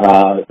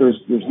 Yeah. There's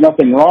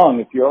nothing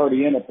wrong if you're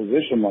already in a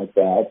position like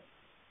that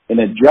in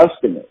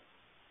adjusting it.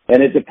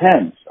 And it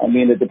depends. I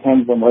mean, it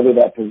depends on whether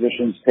that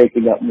position's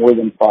taking up more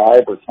than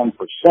 5 or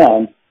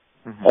 10%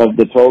 of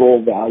the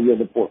total value of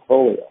the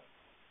portfolio.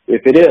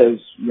 If it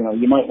is, you know,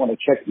 you might want to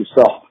check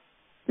yourself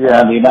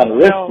on the amount of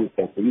risk you're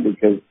taking,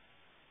 because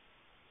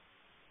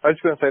I was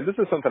going to say, this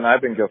is something I've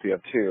been guilty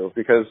of too,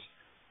 because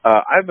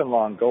I've been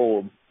long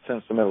gold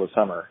since the middle of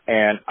summer,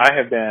 and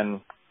I've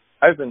been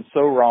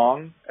so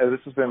wrong.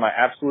 This has been my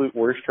absolute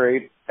worst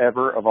trade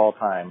ever of all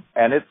time,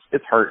 and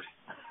it's hurt.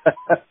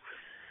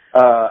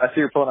 I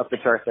see you're pulling up the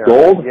chart there.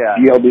 Gold? Yeah.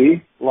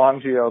 GLD?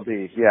 Long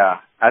GLD,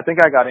 yeah. I think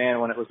I got in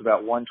when it was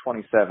about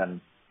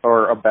 127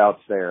 or about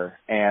there,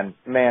 and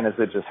man, has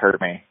it just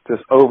hurt me.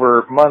 Just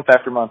over month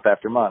after month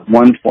after month.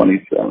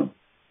 127.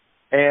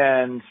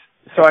 And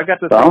so I got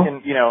to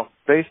thinking, you know,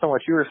 based on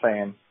what you were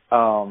saying,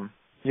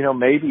 you know,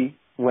 maybe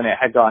when it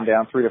had gone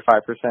down 3 to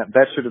 5%,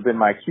 that should have been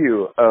my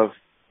cue of,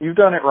 you've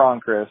done it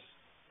wrong, Chris.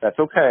 That's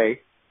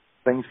okay.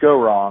 Things go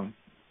wrong.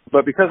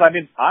 But because I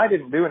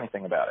didn't do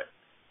anything about it.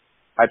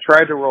 I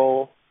tried to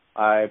roll.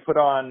 I put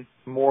on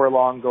more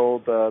long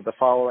gold the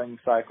following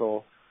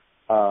cycle.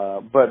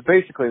 But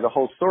basically the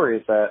whole story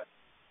is that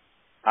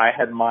I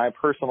had my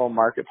personal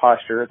market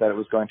posture that it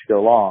was going to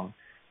go long.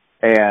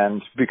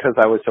 And because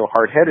I was so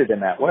hard-headed in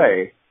that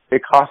way,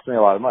 it cost me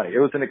a lot of money. It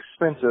was an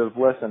expensive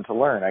lesson to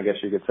learn, I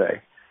guess you could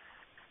say.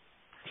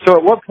 So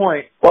at what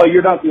point... Well,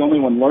 you're not the only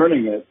one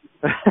learning it.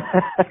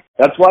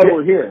 That's why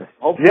we're here.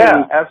 Hopefully,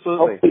 yeah,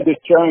 absolutely. Hopefully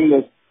just sharing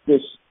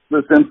this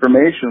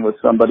information with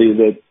somebody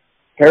that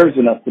cares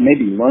enough to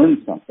maybe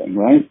learn something,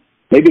 right?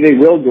 Maybe they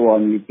will go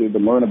on YouTube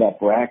and learn about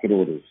bracket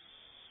orders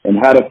and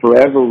how to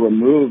forever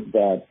remove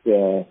that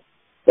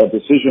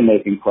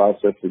decision-making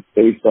process that's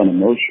based on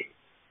emotion.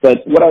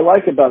 But what I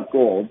like about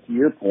gold, to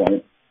your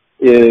point,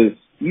 is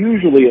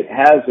usually it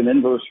has an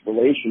inverse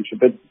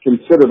relationship. It's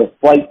considered a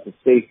flight to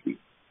safety.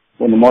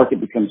 When the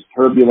market becomes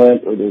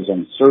turbulent or there's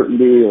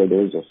uncertainty or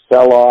there's a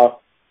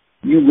sell-off,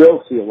 you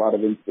will see a lot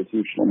of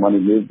institutional money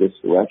move this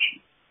direction.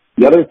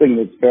 The other thing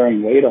that's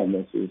bearing weight on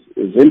this is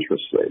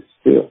interest rates,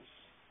 too.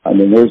 I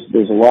mean,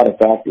 there's a lot of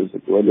factors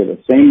that go into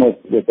it. Same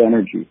with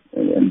energy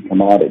and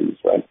commodities,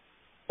 right?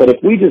 But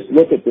if we just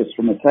look at this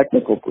from a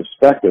technical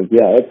perspective,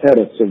 yeah, it's had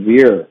a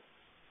severe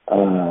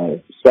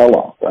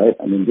sell-off, right?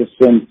 I mean, just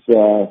since,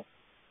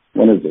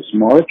 when is this,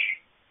 March?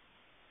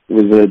 It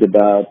was at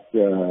about,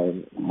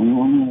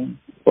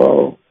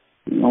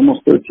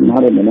 almost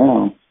 1,300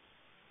 now.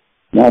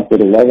 Now it's at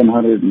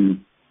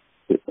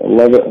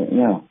 1,111,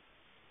 yeah.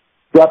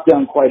 Dropped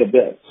down quite a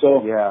bit.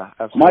 So yeah,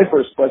 my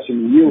first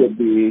question to you would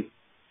be,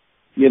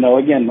 you know,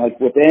 again, like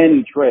with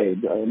any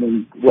trade, I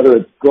mean, whether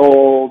it's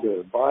gold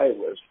or buy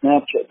or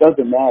Snapchat,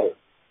 doesn't matter.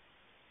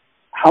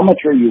 How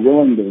much are you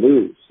willing to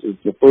lose? Is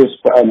the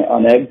first,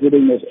 on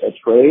exiting a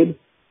trade,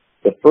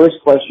 the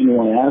first question you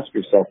want to ask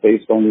yourself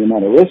based on the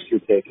amount of risk you're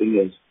taking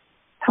is,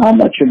 how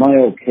much am I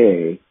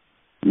okay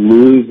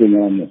losing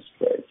on this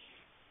trade?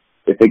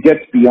 If it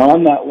gets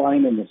beyond that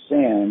line in the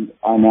sand,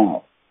 I'm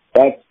out.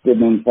 That's the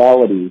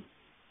mentality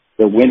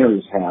the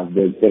winners have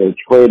that are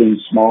trading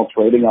small,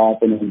 trading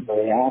often, and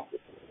very active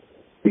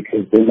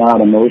because they're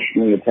not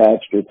emotionally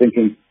attached or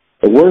thinking.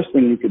 The worst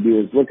thing you could do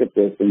is look at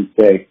this and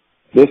say,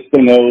 this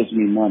thing owes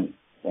me money,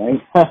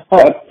 right?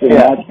 That's the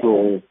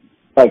natural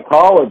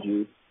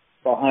psychology.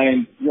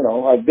 behind,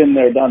 I've been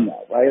there, done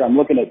that, right? I'm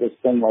looking at this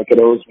thing like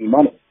it owes me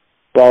money.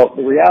 Well,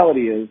 the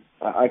reality is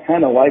I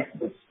kind of like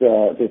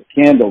this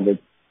candle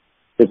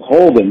that's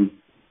holding,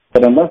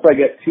 but unless I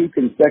get 2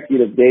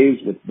 consecutive days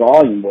with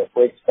volume where it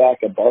breaks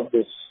back above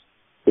this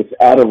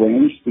out of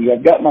range, see,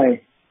 I've got my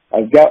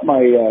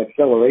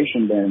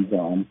acceleration bands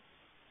on,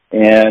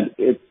 and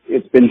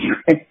it's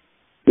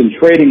been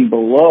trading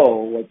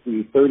below what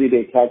the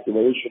 30-day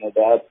calculation of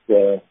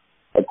that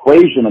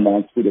equation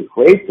amounts to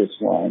create this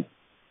line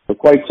for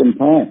quite some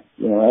time.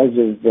 As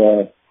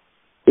of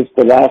just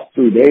the last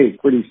 3 days,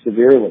 pretty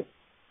severely.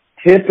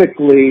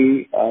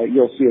 Typically,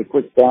 you'll see a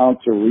quick bounce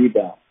or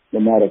rebound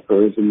when that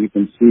occurs, and you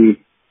can see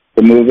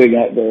the moving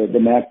at the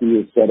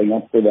MACD is setting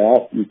up for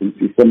that. You can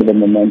see some of the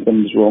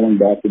momentum is rolling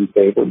back in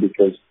favor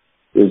because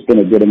there's been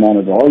a good amount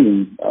of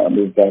volume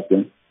moved back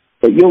in.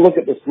 But you'll look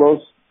at the slow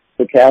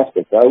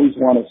stochastics. I always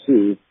want to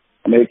see.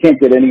 It can't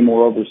get any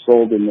more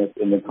oversold in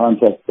the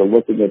context of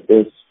looking at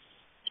this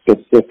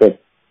specific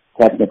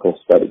technical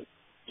study.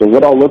 So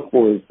what I'll look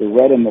for is the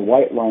red and the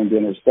white line to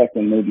intersect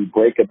and maybe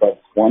break above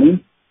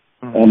 20.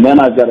 And then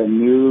I've got a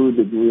new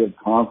degree of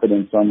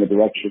confidence on the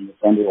direction this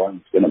underlying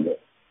is going to move.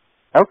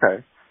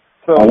 Okay.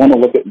 So I want to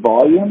look at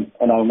volume,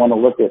 and I want to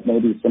look at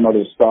maybe some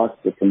other stocks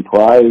that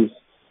comprise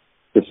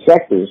the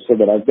sectors so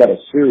that I've got a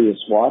serious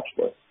watch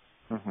list.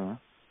 Okay.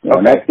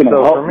 And that's going to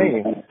So help for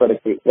me, kind of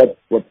predicate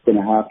what's going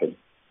to happen.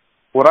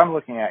 what I'm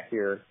looking at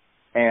here,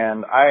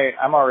 and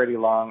I'm already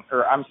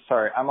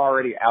I'm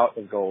already out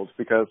of gold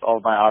because all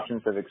of my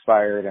options have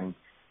expired, and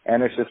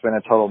it's just been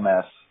a total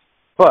mess.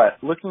 But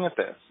looking at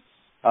this,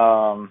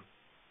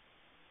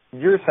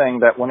 you're saying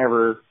that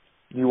whenever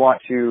you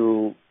want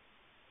to,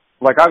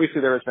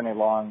 obviously there has been a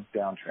long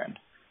downtrend.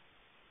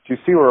 To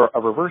see a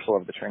reversal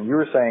of the trend, you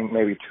were saying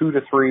maybe 2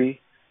 to 3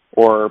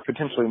 or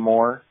potentially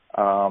more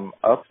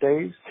up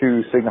days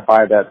to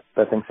signify that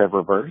things have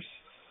reversed.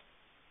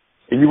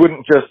 You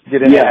wouldn't just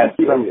get in it at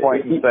some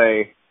point and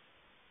say,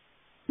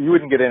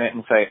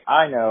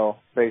 I know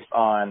based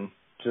on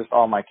just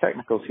all my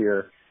technicals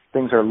here,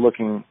 things are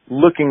looking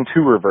to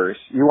reverse.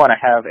 You want to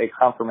have a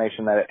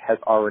confirmation that it has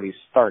already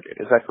started.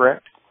 Is that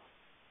correct?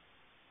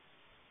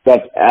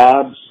 That's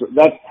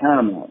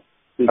paramount.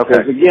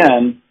 Because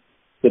again,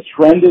 the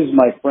trend is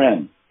my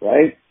friend,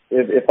 right?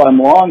 If I'm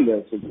long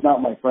this, it's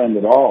not my friend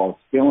at all. It's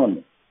killing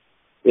me.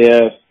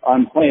 If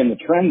I'm playing the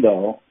trend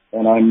though,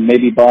 and I'm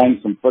maybe buying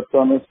some puts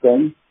on this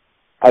thing,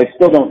 I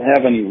still don't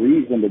have any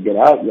reason to get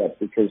out yet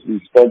because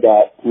we've still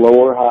got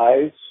lower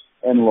highs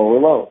and lower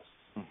lows.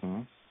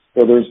 Mm-hmm.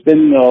 So there's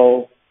been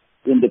no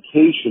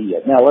indication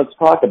yet. Now let's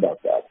talk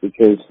about that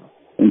because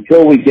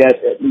until we get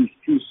at least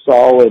 2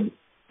 solid,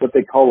 what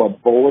they call a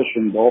bullish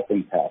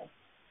engulfing pattern.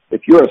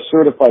 If you're a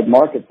certified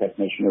market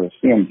technician or a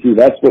CMT,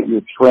 that's what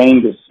you're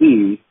trained to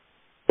see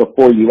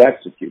before you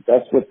execute.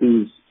 That's what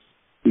these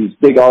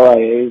big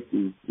RIAs,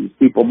 these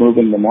people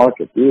moving the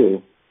market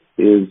do,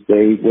 is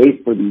they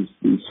wait for these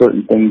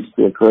certain things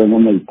to occur and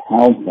then they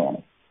pounce on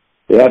it.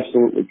 They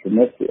absolutely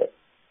commit to it.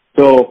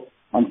 So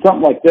on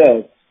something like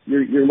this,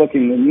 you're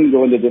looking, and you can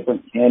go into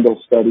different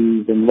candle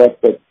studies and look,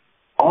 but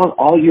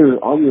all your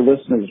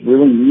listeners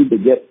really need to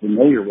get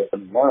familiar with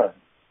and learn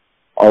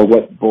are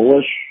what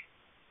bullish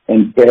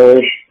and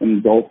bearish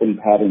engulfing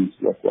patterns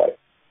look like.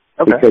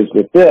 Okay. Because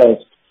with this,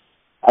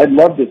 I'd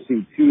love to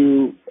see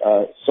 2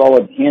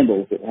 solid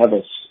candles that have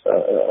a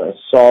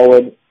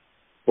solid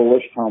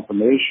bullish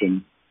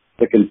confirmation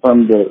to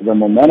confirm the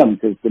momentum,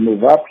 because the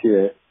move up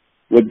here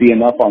would be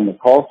enough on the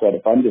call side.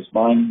 If I'm just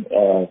buying,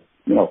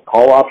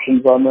 call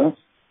options on this,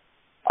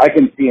 I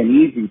can see an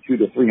easy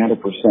 200 to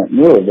 300%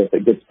 move if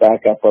it gets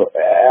back up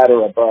at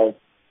or above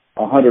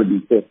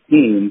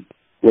 115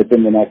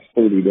 within the next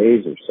 30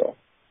 days or so.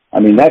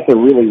 That's a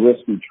really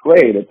risky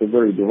trade. It's a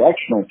very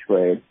directional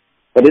trade,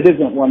 but it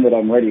isn't one that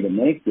I'm ready to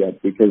make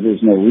yet because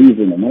there's no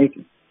reason to make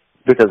it.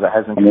 Because it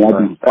hasn't. I've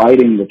been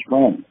fighting the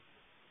trend.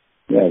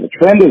 Yeah, the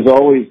trend is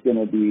always going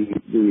to be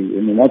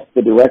that's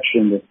the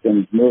direction that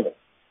things moving.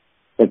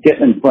 But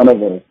getting in front of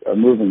a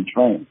moving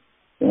train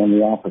going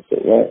the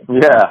opposite way.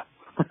 Yeah.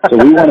 So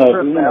we want to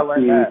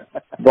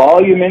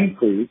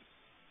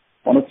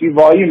see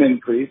volume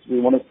increase. We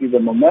want to see the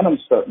momentum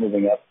start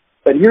moving up.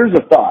 But here's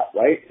a thought,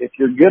 right? If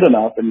you're good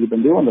enough and you've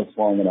been doing this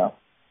long enough,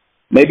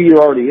 maybe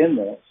you're already in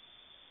this.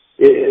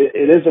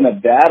 It isn't a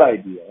bad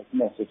idea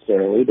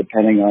necessarily,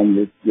 depending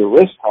on your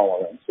risk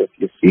tolerance. If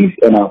you see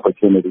an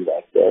opportunity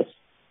like this,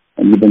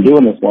 and you've been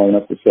doing this long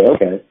enough to say,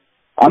 okay,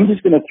 I'm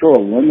just going to throw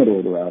a limit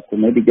order out to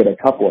maybe get a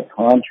couple of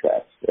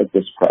contracts at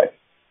this price.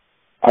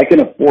 I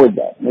can afford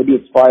that. Maybe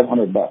it's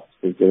 $500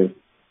 because they're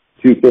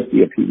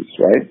 $250 a piece,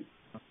 right?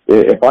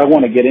 If I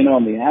want to get in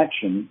on the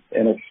action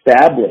and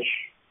establish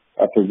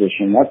a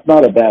position, that's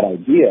not a bad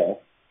idea.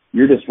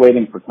 You're just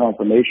waiting for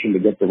confirmation to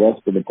get the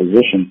rest of the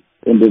position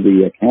into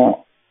the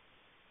account.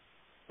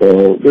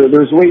 So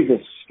there's ways of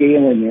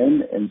scaling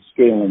in and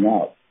scaling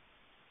out.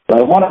 But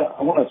I want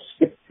to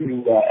skip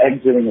to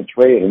exiting a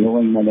trade and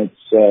knowing when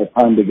it's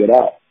time to get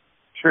out.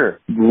 Sure.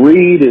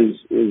 Greed is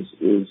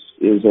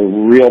a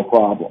real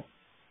problem.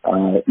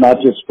 not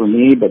just for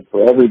me, but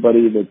for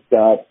everybody that's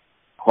got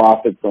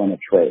profits on a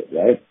trade,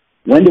 right?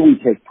 When do we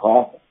take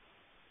profit?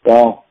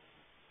 Well,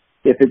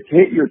 if it's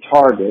hit your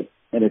target,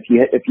 and if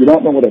you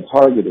don't know what a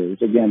target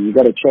is, again, you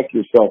got to check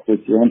yourself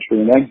with your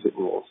entry and exit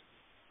rules.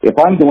 If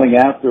I'm going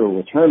after a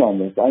return on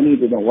this, I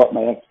need to know what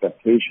my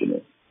expectation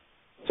is.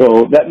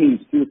 So that means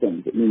two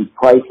things. It means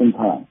price and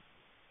time.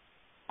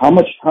 How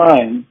much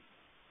time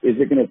is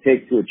it going to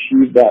take to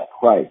achieve that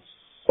price?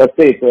 Let's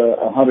say it's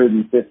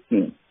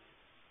 115.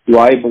 Do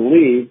I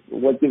believe,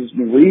 what gives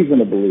me reason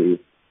to believe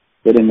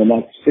that in the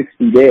next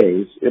 60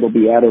 days it'll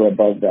be at or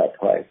above that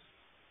price?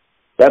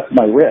 That's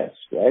my risk,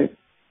 right?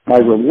 My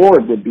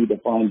reward would be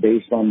defined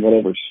based on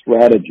whatever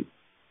strategy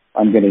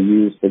I'm going to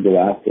use to go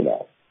after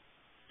that.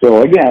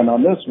 So again,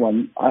 on this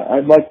one,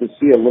 I'd like to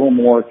see a little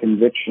more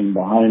conviction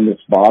behind this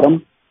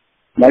bottom.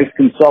 Nice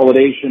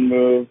consolidation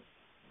move.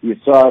 You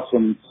saw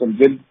some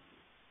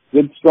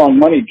good strong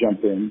money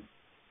jump in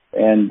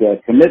and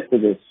commit to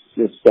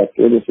this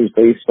sector. This is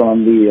based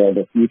on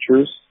the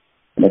futures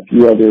and a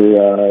few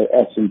other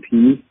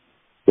S&P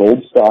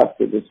gold stocks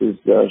that this is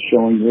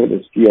showing here,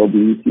 this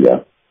GLD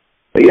ETF.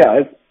 But yeah,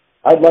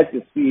 I'd like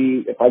to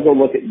see, if I go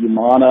look at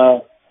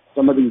Humana,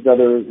 some of these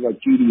other, like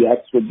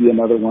GDX would be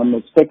another one.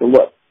 Let's take a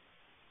look.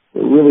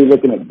 We're really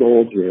looking at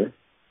gold here.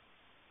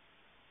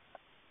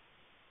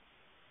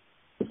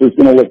 This is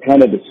going to look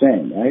kind of the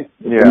same, right?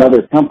 It's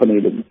another company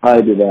that's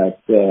tied to that,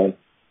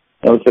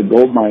 it's a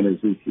gold miners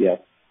ETF.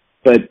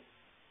 But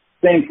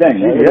same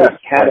thing, right? Yes,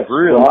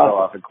 really fell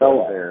off a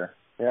cliff there.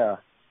 Yeah.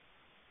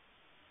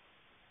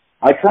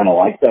 I kind of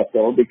like that,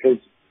 though, because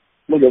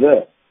look at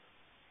this.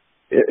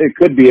 It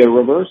could be a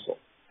reversal.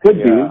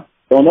 Could be.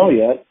 Don't know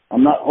yet.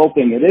 I'm not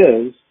hoping it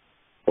is.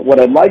 But what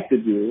I'd like to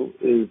do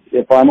is,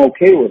 if I'm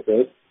okay with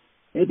it,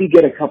 maybe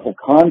get a couple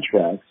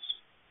contracts,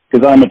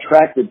 because I'm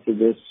attracted to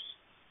this.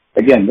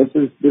 Again, this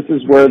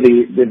is where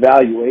the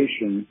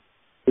valuation,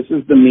 this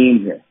is the mean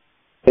here.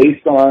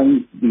 Based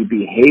on the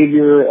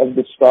behavior of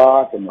the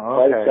stock and the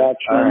price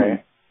action and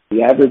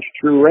the average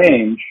true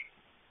range,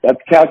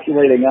 that's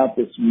calculating out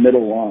this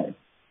middle line.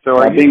 So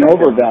are being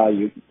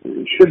overvalued,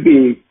 it should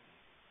be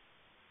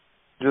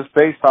just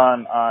based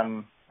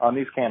on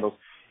these candles.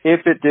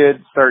 If it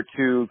did start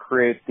to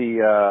create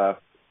the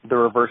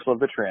reversal of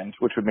the trend,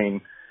 which would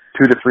mean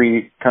 2 to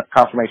 3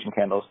 confirmation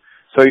candles.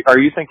 So are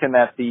you thinking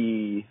that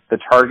the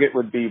target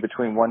would be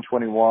between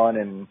 121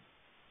 and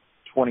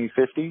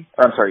 2050?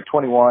 Or I'm sorry,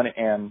 21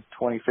 and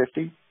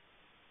 2050?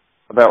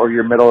 About where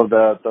you're middle of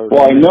those.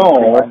 Well, I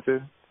know.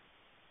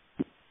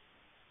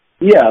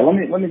 Yeah,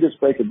 let me just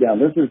break it down.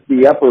 This is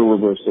the upper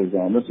reversal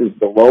zone. This is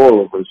the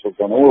lower reversal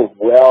zone. We're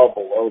well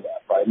below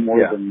that by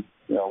more than,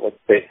 let's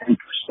say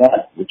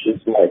 10%, which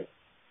is like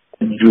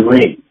a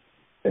dream.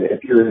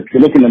 If you're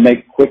looking to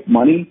make quick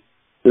money,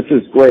 this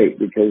is great,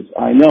 because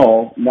I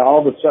know now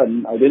all of a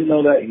sudden, I didn't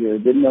know that here,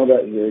 didn't know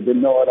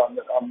it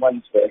on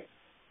Wednesday,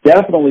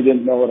 definitely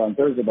didn't know it on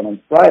Thursday, but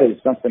on Friday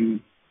something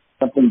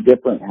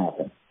different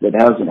happened that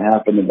hasn't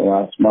happened in the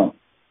last month,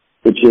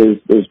 which is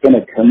there's been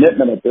a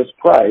commitment at this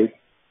price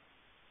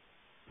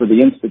for the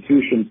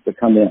institutions to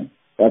come in.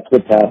 That's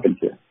what's happened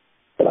here.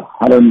 Got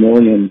 $100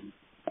 million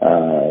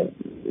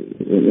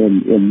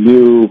in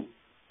new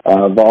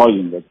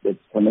volume that's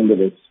come into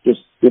this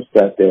just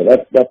that day.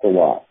 That's a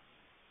lot.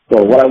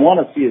 So what I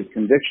want to see is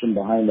conviction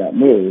behind that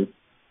move.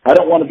 I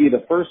don't want to be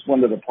the first one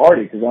to the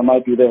party, because I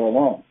might be there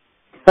alone.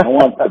 I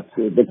want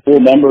the cool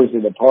members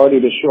of the party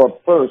to show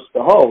up first,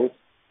 the host,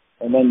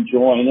 and then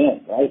join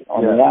in, right,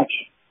 on the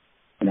action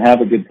and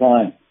have a good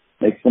time.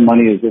 Make some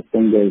money as this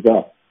thing goes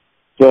up.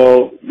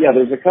 So, yeah,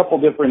 there's a couple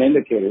different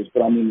indicators,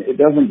 but, I mean, it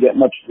doesn't get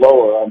much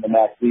lower on the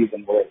MACD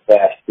than where it's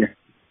at here.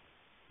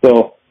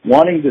 So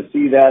wanting to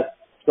see that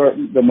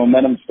the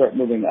momentum start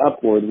moving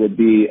upward would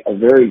be a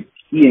very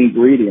key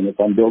ingredient if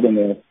I'm building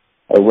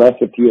a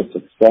recipe of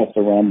success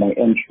around my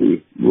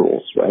entry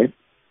rules, right?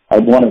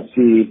 I'd want to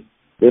see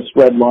this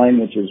red line,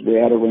 which is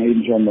way out of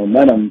range on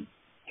momentum,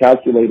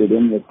 calculated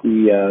in with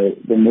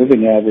the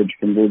moving average,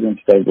 convergence,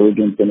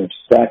 divergence,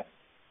 intersect.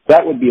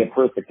 That would be a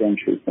perfect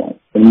entry point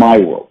in my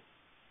world.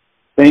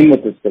 Same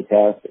with the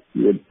stochastic.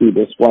 You would see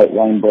this white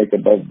line break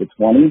above the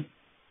 20,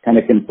 kind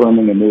of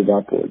confirming a move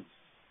upwards.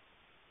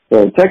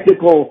 So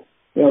technical,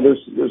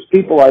 there's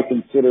people I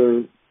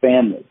consider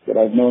families that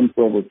I've known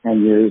for over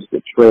 10 years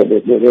that trade.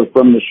 They're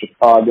from the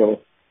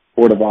Chicago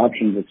Board of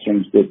Options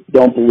Exchange that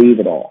don't believe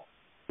at all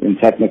in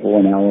technical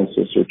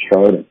analysis or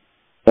charting.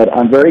 But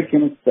I'm very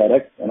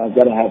kinesthetic, and I've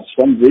got to have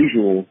some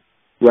visual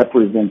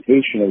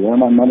representation of where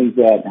my money's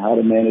at and how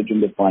to manage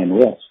and define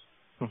risk.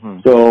 Mm-hmm.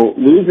 So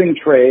losing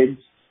trades,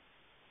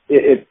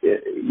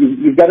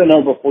 you've got to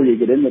know before you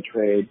get in the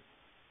trade,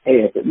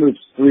 hey, if it moves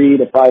 3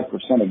 to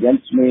 5%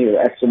 against me or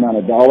X amount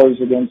of dollars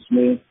against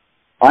me,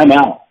 I'm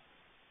out.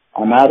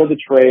 I'm out of the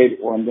trade,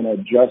 or I'm going to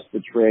adjust the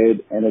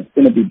trade, and it's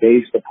going to be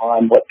based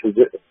upon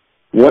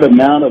what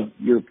amount of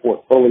your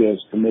portfolio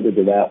is committed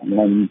to that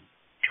one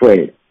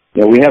trade.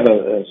 We have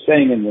a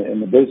saying in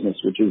the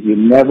business, which is you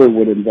never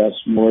would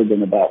invest more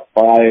than about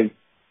 5%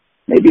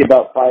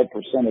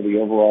 of the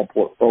overall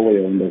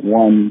portfolio into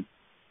one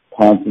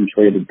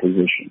concentrated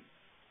position.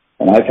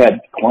 And I've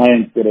had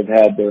clients that have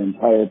had their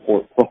entire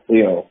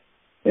portfolio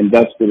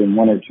invested in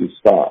one or two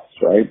stocks,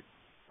 right?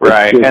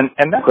 Right, and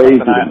that's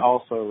something I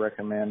also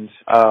recommend.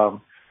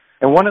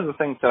 And one of the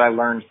things that I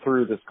learned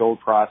through this gold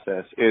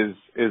process is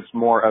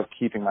more of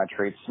keeping my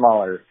trades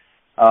smaller.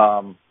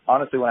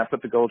 Honestly, when I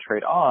put the gold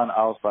trade on,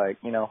 I was like,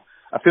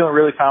 I'm feeling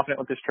really confident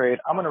with this trade.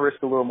 I'm going to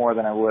risk a little more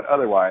than I would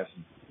otherwise.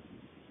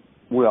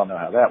 We all know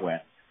how that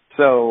went.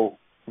 So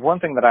one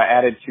thing that I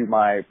added to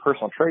my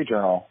personal trade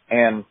journal,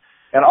 and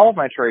all of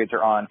my trades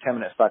are on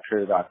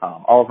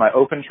 10MinuteStockTrader.com. All of my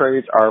open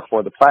trades are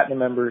for the platinum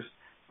members,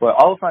 but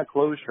all of my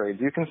closed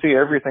trades, you can see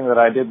everything that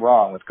I did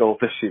wrong with gold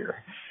this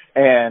year.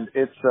 And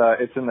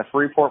it's in the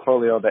free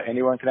portfolio that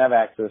anyone can have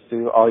access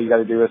to. All you got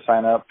to do is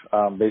sign up,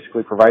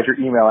 basically provide your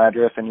email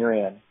address, and you're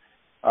in.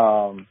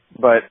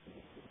 But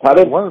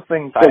one of the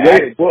things I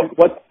added...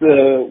 What's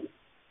the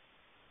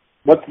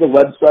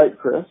website,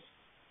 Chris?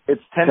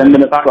 It's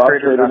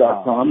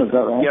 10MinuteStockTrader.com. Is that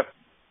right? Yep.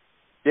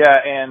 Yeah,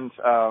 and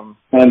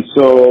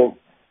so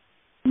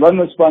run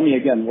this by me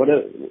again.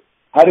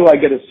 How do I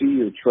get to see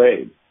your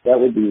trade? That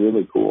would be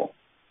really cool.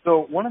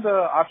 So one of the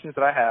options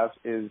that I have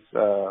is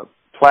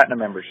Platinum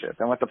membership.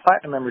 And with the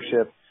Platinum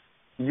membership,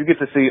 you get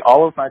to see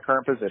all of my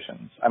current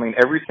positions. I mean,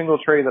 every single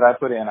trade that I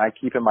put in, I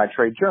keep in my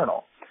trade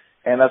journal.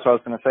 And that's what I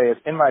was going to say is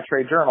in my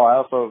trade journal, I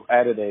also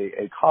added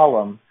a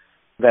column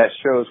that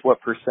shows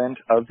what %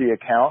 of the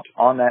account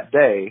on that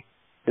day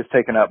is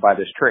taken up by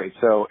this trade.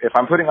 So if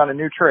I'm putting on a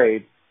new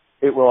trade,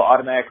 it will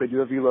automatically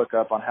do a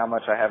VLOOKUP on how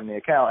much I have in the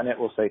account, and it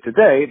will say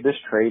today this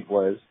trade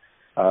was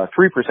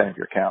 3% of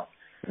your account.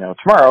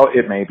 Tomorrow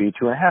it may be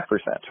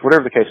 2.5%,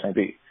 whatever the case may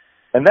be.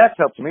 And that's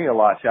helped me a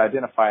lot to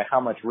identify how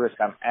much risk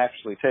I'm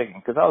actually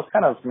taking, because I was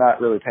kind of not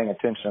really paying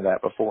attention to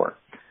that before.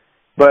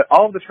 But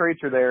all of the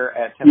trades are there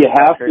at 10. You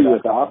have to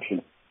with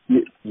options.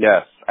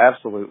 Yes,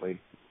 absolutely.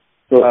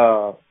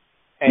 So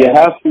you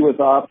have to with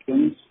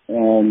options,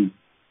 and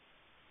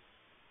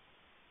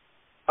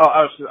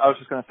I was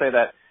just going to say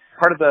that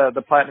part of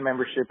the Platinum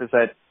membership is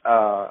that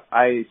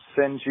I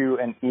send you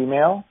an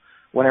email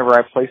whenever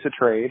I place a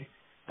trade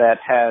that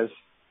has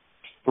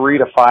 3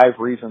 to 5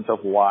 reasons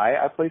of why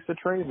I placed the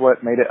trade,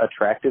 what made it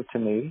attractive to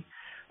me.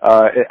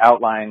 It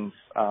outlines,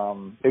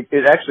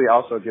 it actually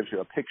also gives you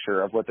a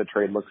picture of what the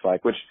trade looks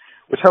like, which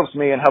helps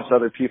me and helps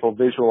other people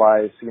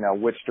visualize,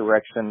 which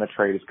direction the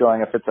trade is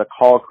going. If it's a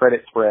call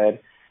credit spread,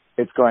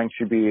 it's going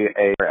to be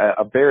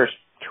a bearish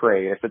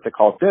trade. If it's a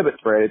call debit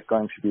spread, it's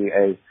going to be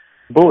a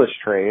bullish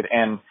trade.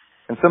 And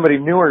somebody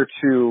newer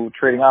to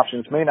trading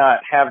options may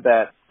not have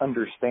that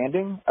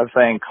understanding of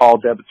saying call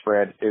debit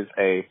spread is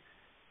a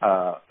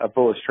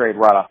bullish trade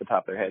right off the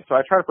top of their head. So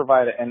I try to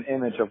provide an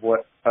image of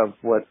what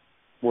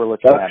we're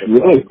looking at. That's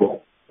really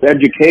cool. It's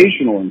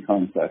educational in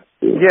context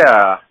too.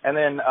 Yeah, and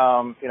then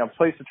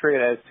place the trade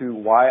as to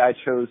why I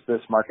chose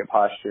this market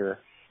posture.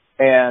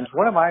 And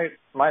one of my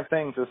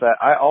things is that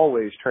I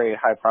always trade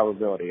high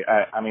probability.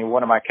 I mean,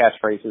 one of my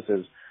catchphrases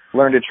is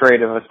learn to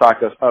trade if a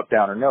stock goes up,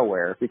 down, or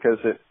nowhere. Because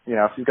if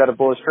you've got a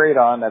bullish trade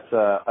on that's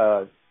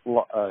a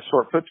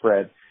short put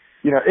spread,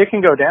 it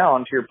can go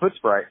down to your put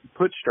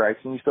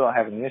strikes and you still don't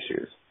have any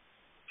issues.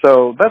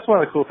 So that's one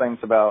of the cool things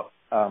about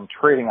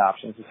trading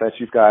options is that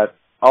you've got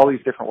all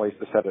these different ways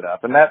to set it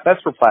up. And that's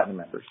for Platinum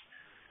members.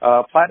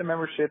 Platinum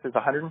membership is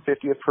 $150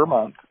 per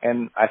month,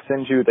 and I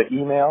send you the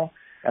email,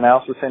 and I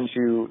also send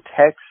you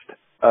text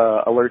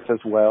alerts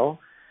as well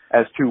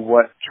as to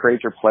what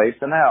trades are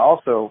placed. And then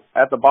also,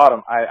 at the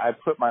bottom, I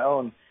put my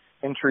own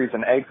entries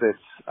and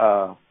exits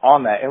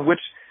on that, and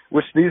which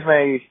these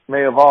may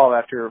evolve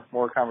after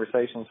more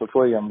conversations with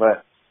William,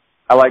 but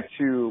I like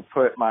to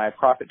put my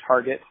profit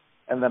target,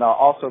 and then I'll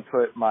also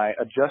put my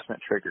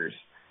adjustment triggers.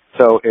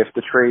 So if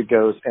the trade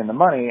goes in the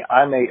money,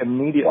 I may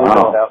immediately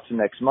roll it out to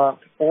next month,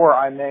 or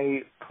I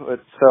may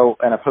put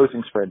an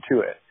opposing spread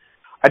to it.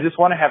 I just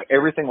want to have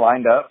everything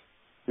lined up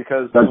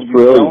because when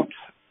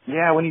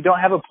you don't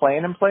have a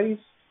plan in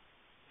place,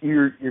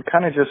 you're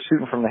kind of just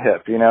shooting from the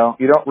hip. You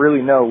don't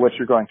really know what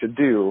you're going to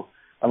do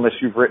unless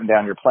you've written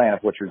down your plan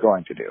of what you're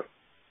going to do.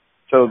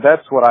 So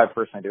that's what I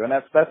personally do, and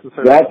that's the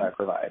service that I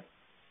provide.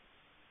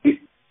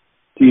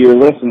 To your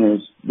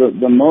listeners,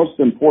 the most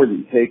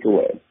important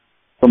takeaway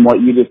from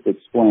what you just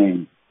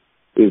explained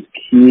is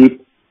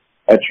keep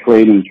a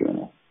trading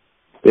journal.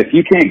 If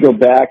you can't go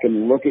back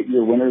and look at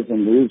your winners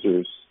and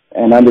losers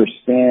and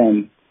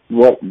understand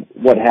what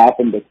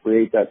happened to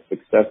create that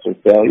success or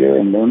failure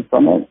and learn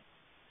from it,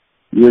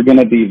 you're going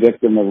to be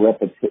victim of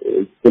repetition.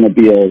 It's going to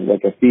be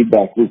like a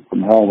feedback loop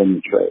from hell when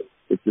you trade.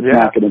 It's just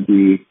not going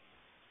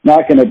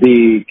to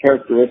be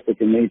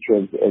characteristic in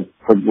nature of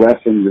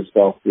progressing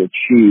yourself to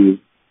achieve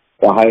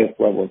the highest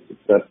level of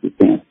success you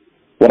can.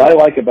 What I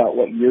like about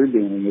what you're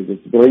doing is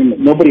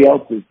nobody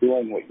else is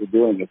doing what you're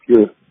doing. If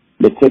you're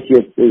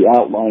meticulously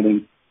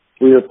outlining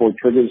 3 or 4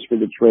 triggers for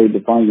the trade,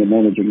 defining and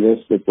managing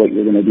risk, that's what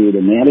you're going to do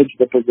to manage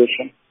the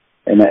position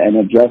and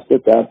adjust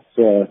it.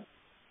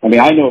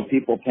 I know of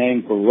people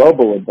paying for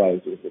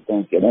robo-advisors that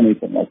don't get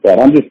anything like that.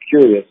 I'm just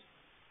curious,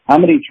 how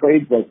many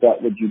trades like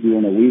that would you do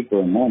in a week or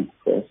a month,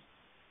 Chris?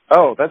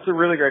 Oh, that's a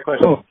really great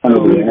question. Kind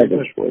of the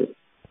average for you.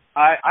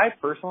 I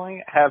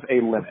personally have a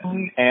limit,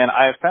 and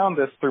I found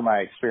this through my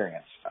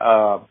experience.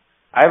 I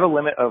have a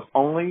limit of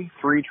only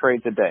 3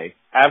 trades a day,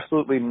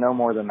 absolutely no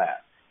more than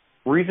that.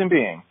 Reason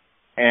being,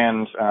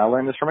 and I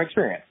learned this from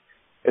experience,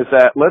 is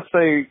that let's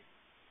say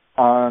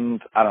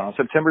on, I don't know,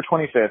 September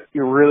 25th,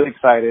 you're really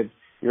excited,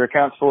 your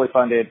account's fully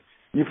funded,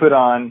 you put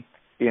on,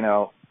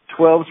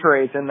 12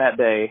 trades in that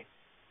day,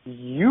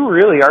 you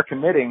really are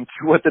committing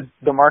to what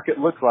the market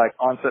looks like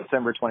on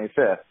September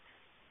 25th.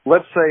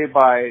 Let's say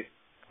by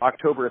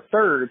October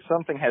 3rd,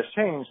 something has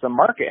changed, the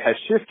market has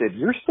shifted,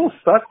 you're still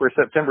stuck where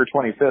September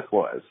 25th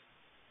was.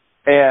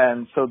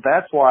 And so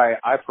that's why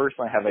I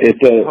personally have a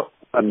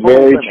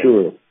very limit.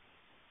 true.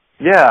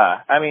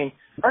 Yeah, I mean,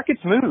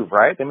 markets move,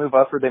 right? They move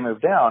up or they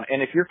move down.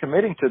 And if you're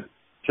committing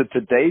to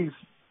today's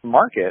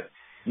market,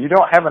 you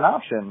don't have an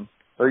option,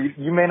 or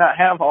you may not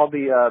have all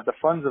the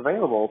funds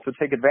available to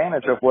take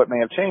advantage of what may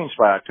have changed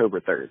by October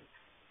 3rd.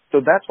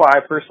 So that's why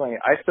I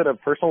set a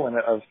personal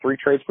limit of 3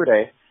 trades per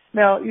day.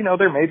 Now,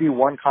 there may be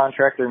 1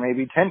 contract, there may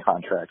be 10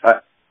 contracts.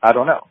 I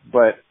don't know,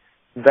 but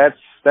that's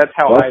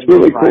how That's I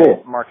really do my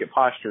cool. market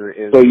posture.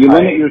 Is So you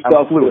limit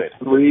yourself to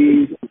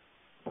 3.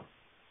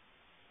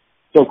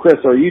 So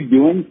Chris, are you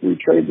doing 3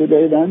 trades a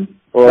day then?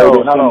 Or No, are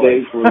there not some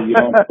always. days where you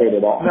don't trade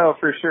at all? No,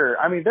 for sure.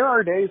 I mean, there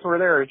are days where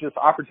there are just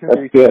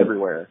opportunities That's good.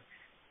 everywhere.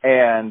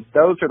 And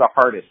those are the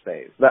hardest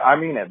days. I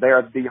mean it. They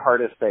are the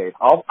hardest days.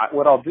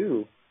 What I'll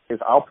do is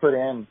I'll put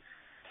in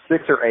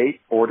 6 or 8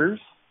 orders,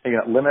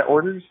 limit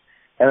orders,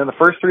 and then the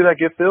first 3 that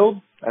get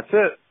filled, that's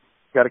it.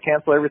 Got to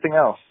cancel everything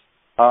else.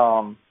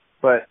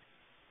 But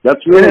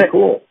That's really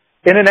cool.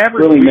 in an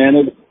average Really, week, man.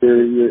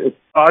 in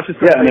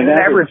an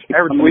average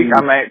week,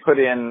 I might put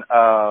in,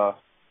 I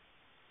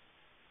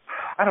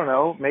don't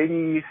know,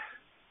 maybe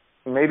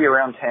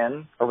around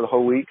 10 over the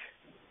whole week,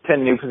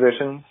 10 new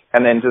positions,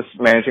 and then just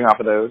managing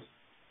off of those.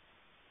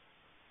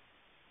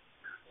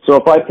 So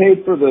if I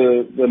paid for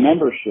the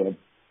membership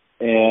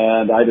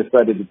and I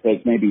decided to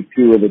take maybe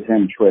 2 of the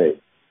 10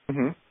 trades,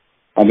 Mm-hmm.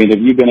 I mean, have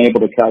you been able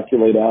to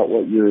calculate out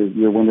what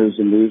your winners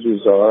and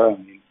losers are? I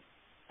mean,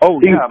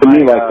 it seems to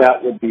me like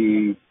that would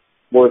be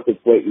worth its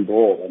weight in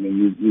gold. I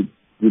mean,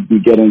 you'd be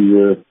getting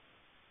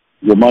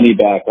your money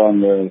back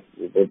on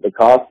the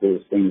cost of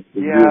those things.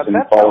 Yeah,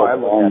 that's how I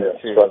look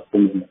at it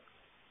too.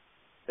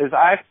 Is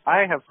I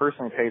have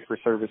personally paid for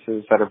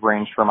services that have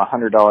ranged from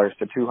 $100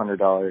 to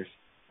 $200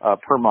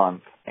 per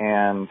month,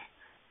 and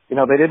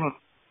they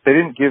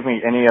didn't give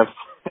me any of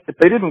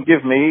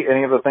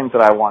the things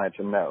that I wanted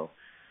to know.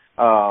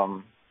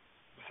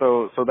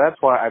 So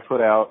that's why I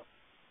put out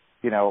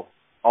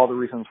all the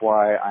reasons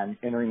why I'm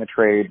entering the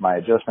trade, my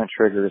adjustment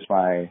triggers,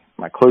 my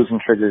closing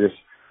triggers,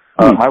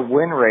 my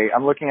win rate.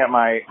 I'm looking at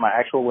my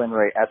actual win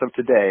rate as of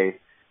today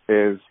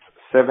is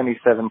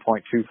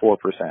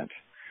 77.24%.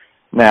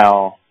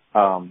 Now,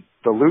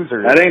 the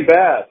losers. that ain't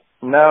bad.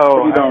 No,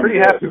 Pretty I'm pretty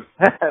good. happy with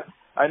that.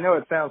 I know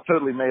it sounds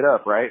totally made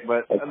up, right?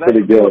 But That's that's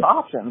pretty the thing good. with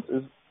options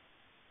is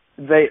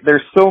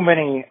there's so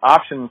many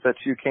options that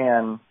you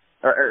can,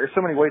 or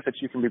so many ways that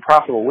you can be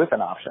profitable with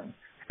an option.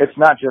 It's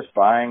not just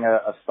buying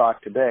a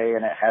stock today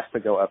and it has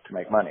to go up to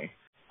make money.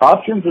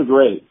 Options are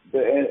great,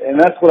 and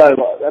that's why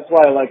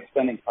I like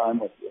spending time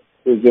with you.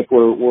 Is if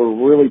we're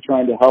really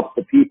trying to help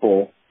the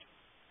people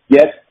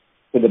get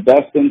to the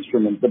best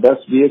instrument, the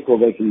best vehicle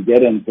they can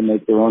get in to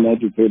make their own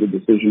educated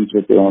decisions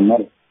with their own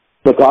money.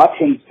 Look,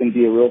 options can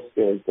be a real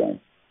scary thing,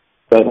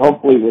 but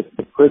hopefully with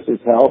Chris's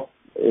help,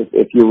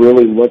 if you're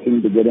really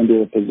looking to get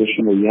into a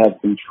position where you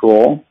have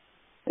control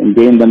and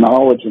gain the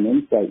knowledge and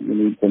insight you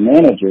need to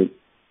manage it,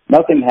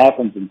 nothing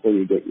happens until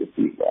you get your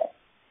feet wet.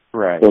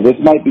 Right. So this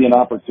might be an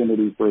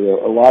opportunity for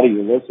a lot of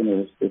your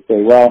listeners to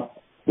say, well,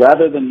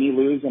 rather than me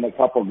losing a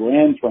couple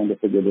grand trying to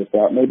figure this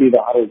out, maybe the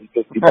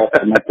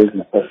 $150 in my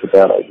business, that's a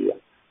bad idea.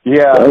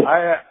 Yeah,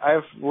 right?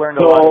 I've learned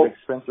a lot of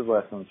expensive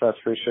lessons, that's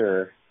for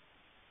sure.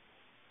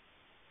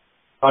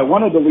 I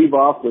wanted to leave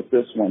off with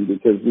this one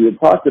because we had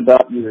talked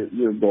about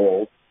your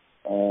goals,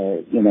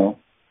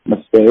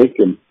 mistake,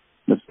 and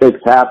mistakes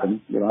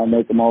happen. I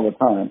make them all the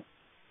time.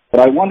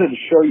 But I wanted to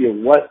show you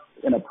what,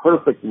 in a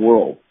perfect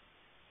world,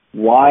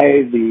 why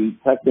the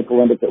technical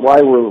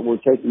why we're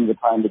taking the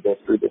time to go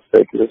through this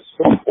because it's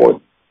so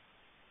important.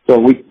 So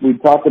we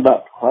talked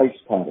about price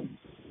patterns.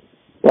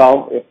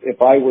 Well,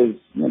 if I was,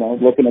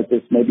 looking at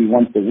this maybe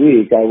once a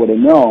week, I would have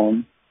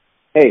known,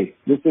 hey,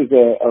 this is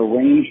a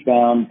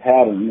range-bound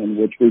pattern in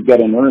which we've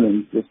got an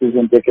earnings. This is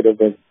indicative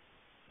of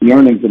the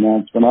earnings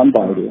announcement on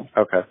Baidu.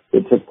 Okay.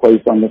 It took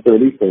place on the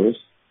 31st.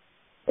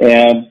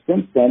 And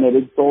since then, it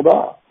had sold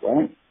off,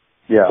 right?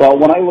 Yeah. Well,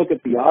 when I look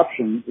at the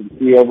options and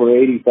see over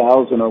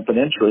 80,000 open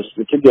interest,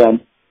 which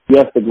again, you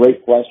asked a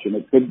great question.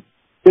 It could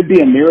be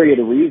a myriad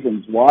of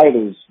reasons why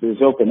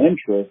there's open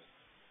interest.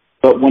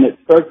 But when it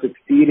starts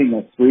exceeding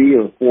a 3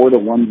 or 4 to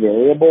 1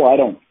 variable, I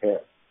don't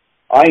care.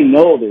 I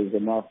know there's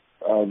enough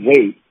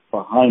weight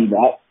behind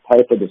that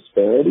type of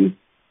disparity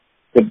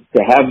to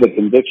have the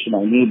conviction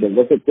I need to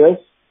look at this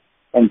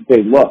and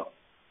say, look,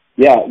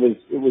 yeah,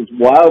 it was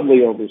wildly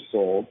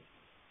oversold.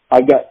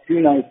 I've got two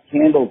nice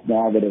candles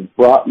now that have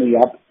brought me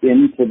up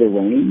into the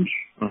range.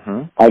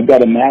 Mm-hmm. I've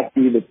got a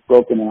MACD that's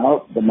broken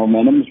out, the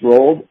momentum's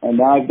rolled, and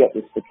now I've got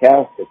the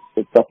stochastic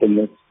that's up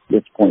in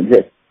this point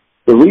here.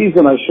 The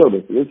reason I show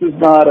this is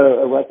not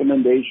a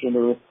recommendation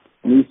or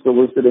me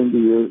soliciting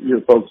to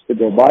your folks to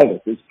go buy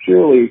this. It's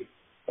purely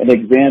an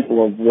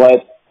example of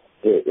what,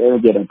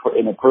 again,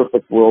 in a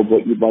perfect world,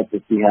 what you'd like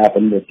to see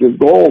happen with your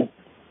gold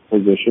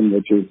position,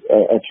 which is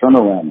a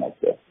turnaround like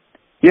this.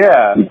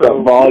 Yeah. You've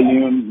got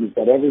volume, you've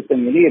got everything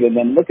you need, and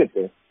then look at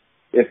this.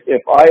 If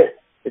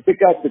it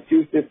got to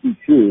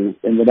 252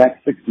 in the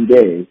next 60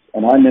 days,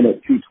 and I'm in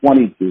at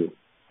 222,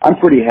 I'm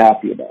pretty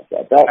happy about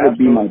that. That would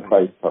be my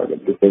price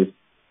target, because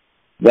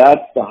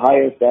that's the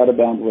highest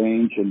out-of-bound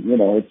range, and,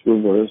 it's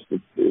reversed.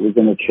 It was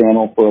in a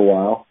channel for a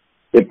while.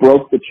 It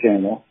broke the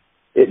channel.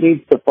 It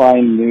needs to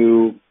find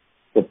new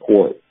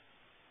support.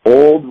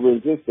 Old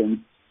resistance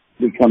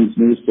becomes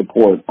new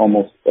support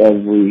almost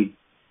every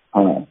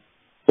time.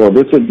 So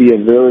this would be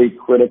a very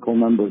critical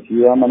number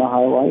here I'm going to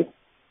highlight.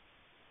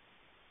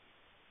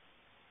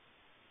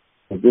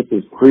 This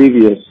is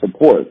previous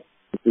support.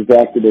 This is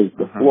acted as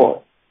the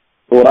floor.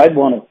 So what I'd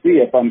want to see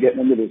if I'm getting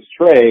into this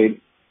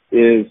trade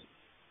is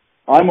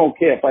I'm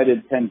okay if I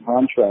did 10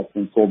 contracts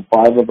and sold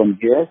 5 of them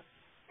here,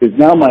 because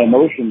now my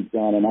emotion's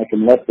gone and I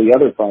can let the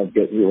other 5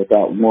 get here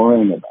without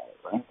worrying about it,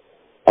 right?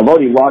 I've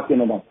already locked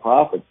in enough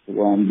profits to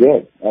where I'm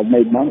good. I've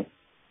made money.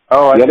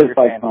 Oh, the other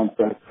 5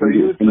 contracts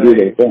can do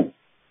their thing.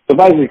 So if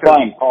I was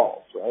buying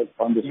calls, right? If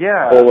I'm just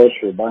bullish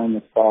or buying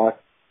the stock,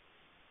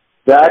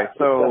 that's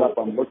the setup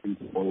I'm looking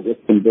for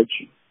with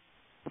conviction.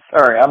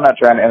 Sorry, I'm not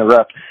trying to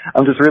interrupt.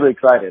 I'm just really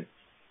excited.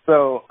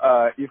 So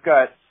you've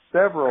got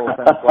several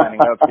things lining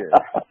up here.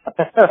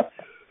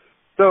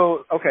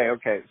 So,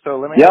 okay. So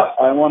let me. Yeah,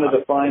 I wanted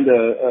to find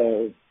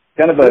a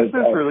kind of this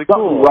is really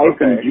cool. Ripe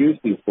and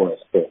juicy for us.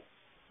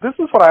 This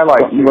is what I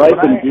like.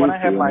 When I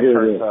have my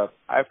charts up,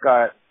 I've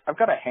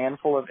got a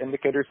handful of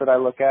indicators that I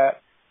look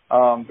at.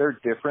 They're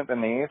different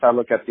than these. I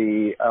look at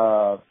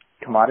the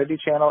commodity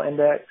channel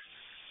index.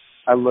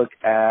 I look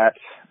at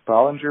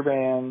Bollinger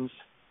Bands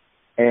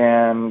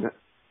and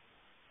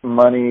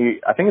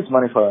I think it's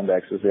money flow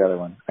index is the other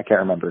one. I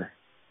can't remember.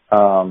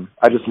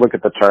 I just look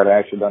at the chart. I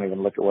actually don't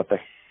even look at what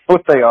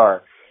they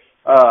are.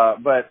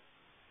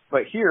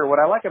 But here, what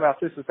I like about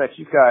this is that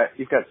you've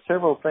got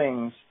several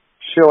things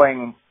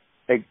showing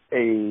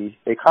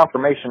a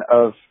confirmation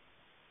of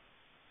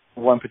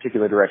one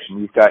particular direction.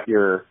 You've got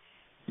your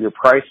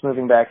price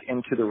moving back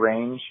into the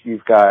range.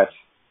 You've got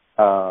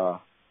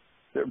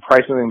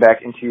price moving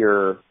back into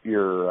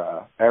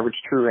your average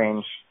true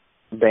range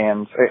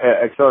bands,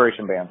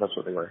 acceleration bands. That's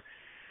what they were.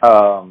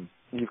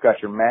 You've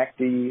got your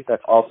MACD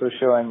that's also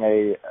showing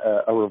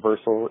a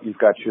reversal. You've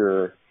got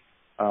your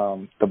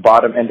the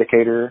bottom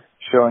indicator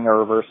showing a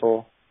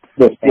reversal.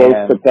 The slow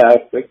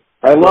stochastic.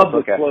 I love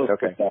the slow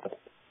stochastic.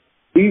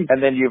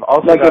 And then you've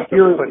also got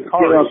the put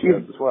call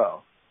ratios as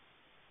well.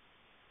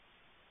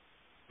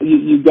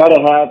 You've got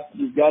to have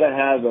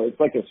it's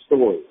like a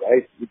story,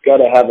 right? You've got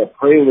to have a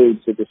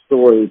prelude to the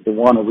story to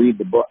want to read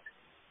the book.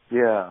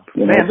 Yeah.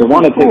 To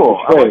want to take the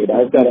trade,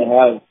 I've got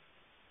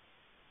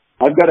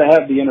to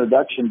have the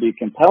introduction be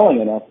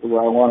compelling enough to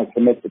where I want to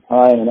commit the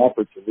time and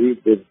effort to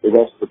read the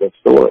rest of the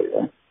story.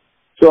 Right?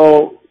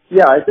 So,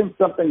 yeah, I think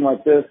something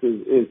like this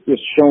is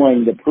just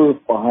showing the proof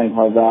behind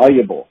how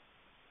valuable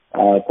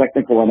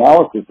technical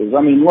analysis is.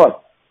 I mean,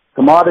 look,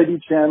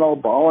 commodity channel,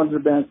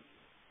 Bollinger Bands,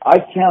 I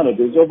counted.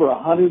 There's over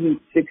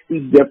 160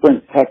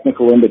 different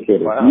technical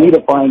indicators. Wow. You need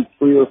to find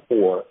 3 or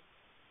 4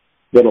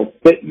 that'll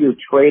fit your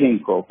trading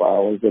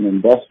profile as an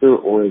investor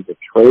or as a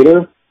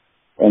trader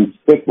and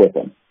stick with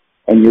them.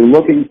 And you're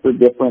looking for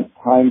different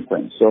time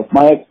frames. So if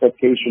my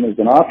expectation as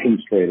an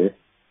options trader,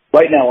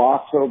 right now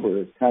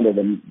October is kind of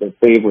the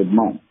favored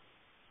month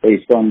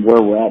based on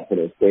where we're at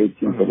today, the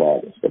 18th of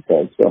August.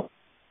 Okay, so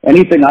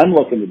anything I'm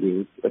looking to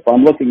do, if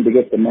I'm looking to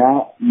get the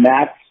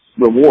max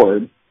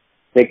reward,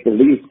 take the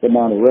least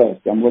amount of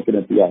risk, I'm looking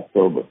at the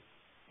October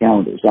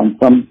calendars on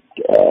some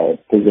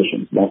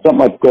positions. Now, something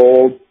like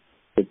gold,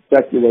 it's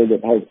secular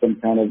that has some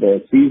kind of a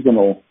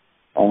seasonal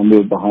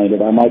move behind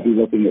it. I might be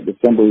looking at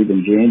December,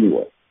 even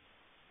January.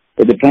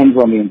 It depends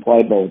on the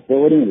implied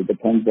volatility, and it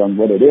depends on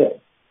what it is.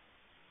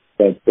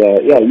 But,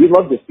 you'd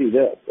love to see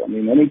this. I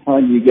mean,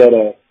 anytime you get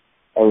a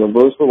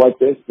reversal like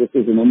this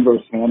is an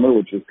inverse hammer,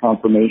 which is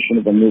confirmation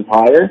of a move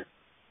higher.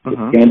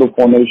 The candle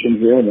formation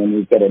here, and then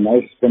we've got a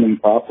nice spinning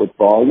top with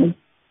volume.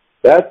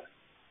 That's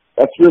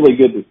really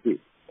good to see.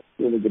 It's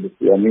really good to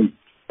see. I mean,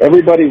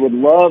 everybody would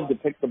love to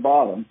pick the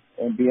bottom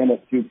and be in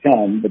at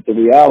 210, but the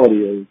reality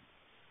is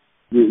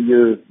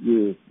you're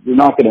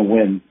not going to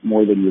win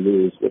more than you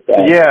lose with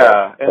that.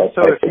 Yeah, and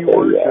so if you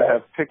were to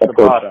have picked the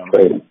bottom,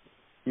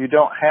 you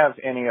don't have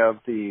any of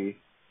the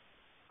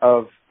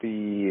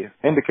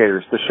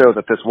indicators to show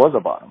that this was a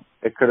bottom.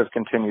 It could have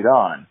continued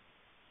on.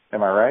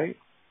 Am I right?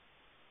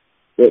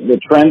 The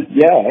trend,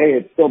 hey,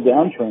 it's still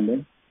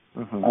downtrending.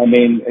 I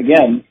mean,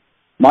 again,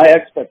 my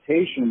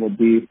expectation would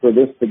be for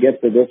this to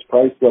get to this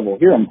price level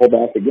here and pull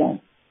back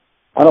again.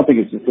 I don't think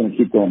it's just going to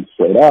keep going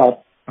straight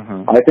up.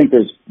 I think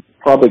there's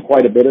probably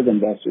quite a bit of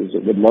investors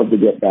that would love to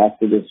get back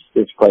to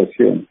this price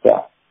here and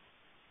stuff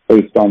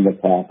based on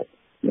what's happened,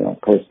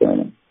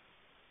 post-earnings.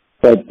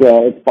 But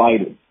it's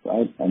Baidu,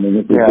 right? I mean,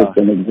 this is just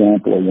an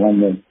example of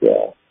one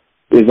that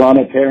is on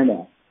a tear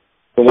now.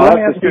 So we'll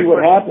have to see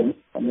what happens.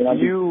 I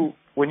mean,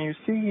 when you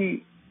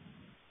see,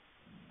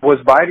 was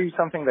Baidu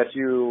something that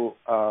you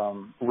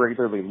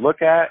regularly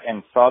look at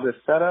and saw this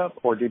setup,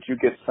 or did you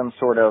get some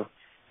sort of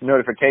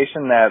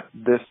notification that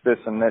this,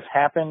 and this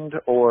happened,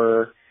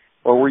 or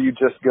were you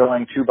just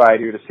going to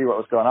Baidu to see what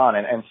was going on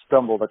and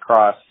stumbled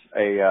across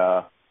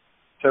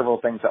several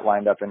things that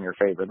lined up in your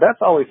favor?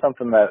 That's always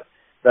something that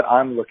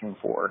I'm looking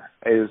for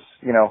is,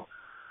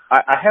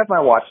 I have my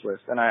watch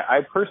list, and I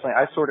personally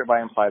sort it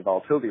by implied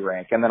volatility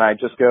rank, and then I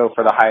just go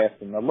for the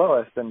highest and the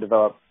lowest and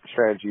develop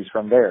strategies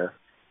from there.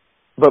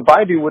 But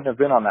Baidu wouldn't have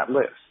been on that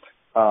list,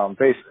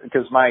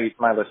 because my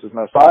list is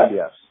mostly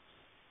ETFs.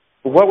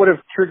 What would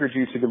have triggered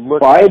you to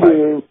look at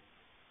Baidu?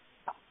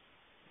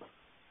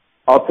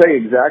 I'll tell you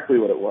exactly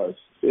what it was.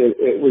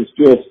 It was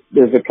just,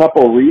 there's a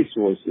couple of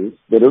resources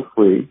that are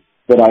free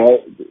that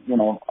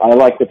I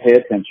like to pay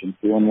attention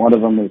to, and one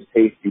of them is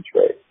Tasty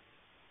Trade.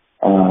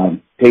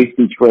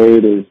 Tasty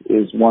Trade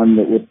is one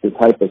that with the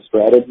type of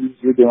strategies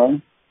you're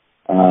doing,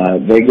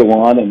 they go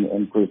on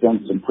and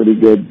present some pretty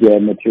good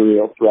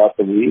material throughout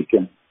the week.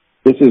 And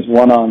this is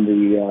one on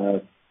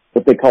the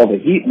what they call the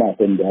heat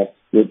map index,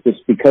 that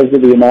just because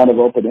of the amount of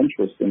open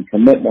interest and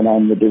commitment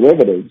on the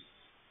derivatives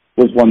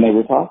was one they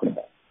were talking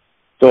about.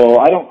 So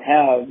I don't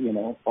have,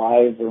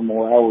 5 or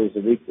more hours a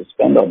week to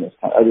spend on this.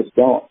 I just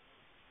don't.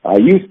 I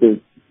used to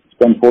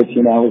spend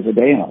 14 hours a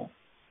day on it.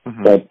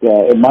 Mm-hmm. But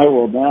in my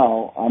world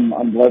now, I'm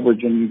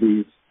leveraging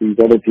these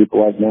other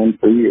people I've known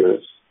for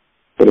years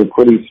that are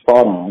pretty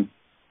spot on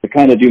to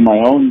kind of do my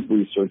own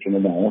research and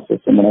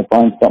analysis. And when I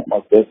find something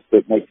like this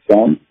that makes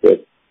sense,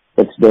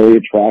 that's very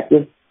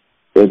attractive,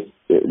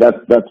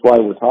 that's why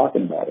we're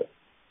talking about it.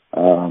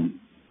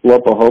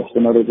 Local Hope's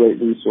another great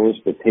resource,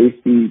 but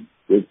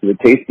the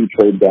Tasty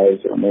Trade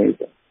guys are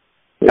amazing.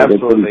 They're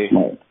pretty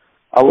smart.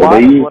 A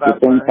lot of what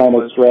I've learned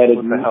was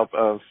with the help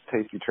of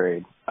Tasty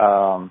Trade.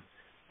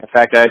 In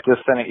fact, I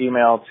just sent an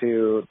email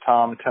to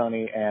Tom,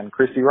 Tony, and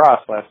Christy Ross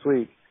last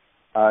week,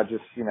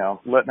 just,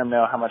 letting them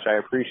know how much I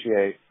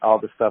appreciate all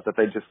the stuff that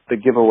they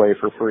give away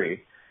for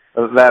free.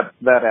 That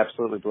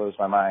absolutely blows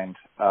my mind.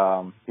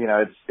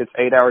 It's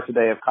 8 hours a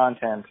day of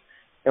content.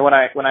 And when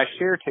I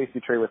share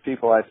Tasty Trade with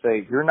people, I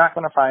say, you're not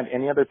going to find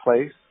any other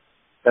place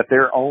that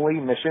their only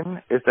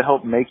mission is to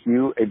help make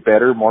you a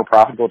better, more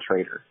profitable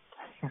trader.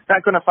 You're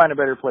not going to find a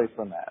better place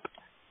than that.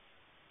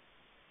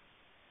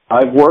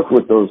 I've worked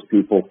with those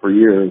people for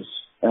years,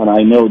 and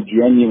I know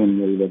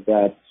genuinely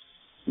that's,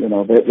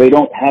 they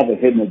don't have a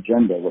hidden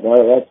agenda.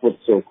 That's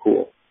what's so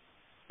cool.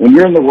 When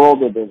you're in the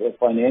world of the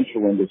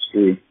financial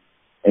industry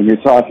and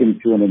you're talking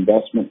to an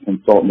investment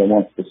consultant that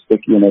wants to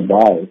stick you in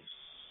advice,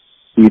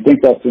 do you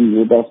think that's in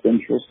your best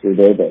interest or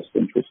their best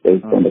interest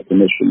based on the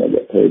commission they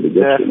get paid to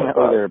get you?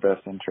 Definitely their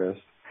best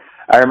interest.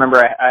 I remember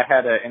I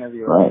had an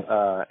interview with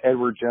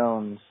Edward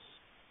Jones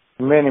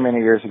many, many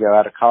years ago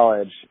out of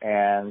college,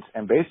 and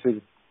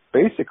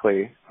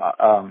basically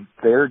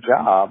their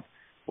job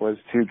was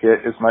to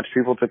get as much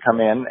people to come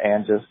in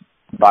and just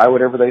buy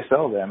whatever they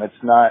sell them.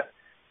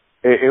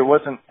 It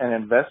wasn't an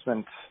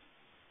investment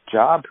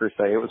job per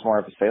se. It was more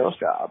of a sales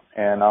job.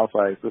 And I was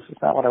like, this is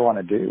not what I want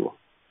to do.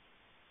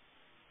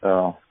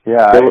 So,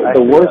 yeah.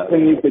 The worst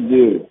thing you could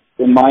do,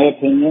 in my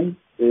opinion,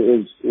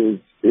 is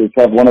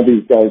have one of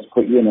these guys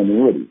put you in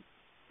annuities.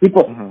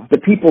 The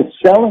people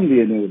selling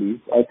the annuities,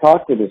 I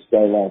talked to this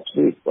guy last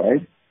week,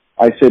 right?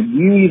 I said,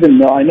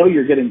 I know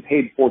you're getting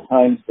paid 4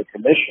 times the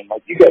commission.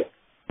 Like you get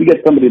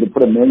somebody to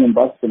put $1 million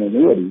in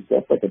annuities,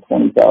 that's like a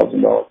 $20,000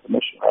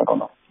 commission. I don't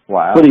know.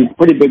 Wow.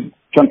 Pretty big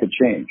chunk of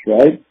change,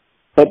 right?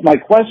 But my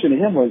question to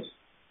him was,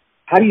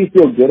 how do you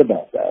feel good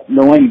about that,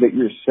 knowing that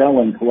you're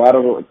selling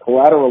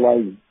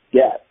collateralized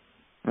debt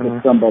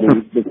to somebody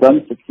that's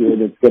unsecured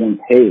that's getting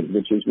paid,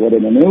 which is what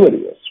an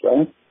annuity is,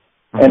 right?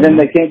 And then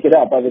they can't get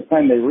out. By the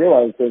time they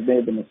realize they've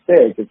made the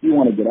mistake, if you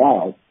want to get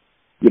out,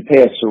 you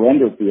pay a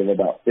surrender fee of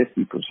about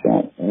 50%.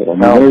 Right? I mean,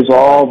 there's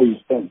all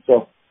these things.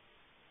 So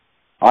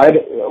a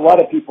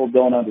lot of people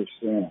don't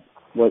understand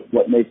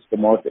what makes the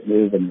market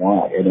move and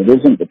why. And it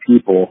isn't the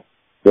people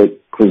that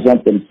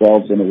present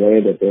themselves in a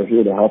way that they're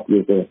here to help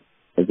you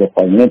as a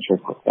financial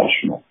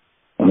professional.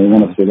 And they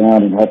want to sit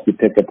down and help you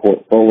pick a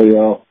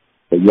portfolio,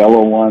 the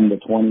yellow one, the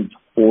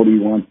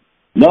 20/40 one.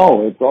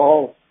 No, it's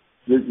all,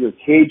 you're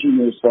caging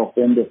yourself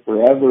into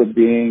forever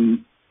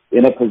being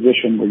in a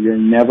position where you're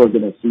never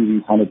going to see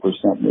these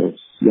 100% moves.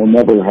 You'll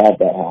never have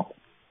that happen.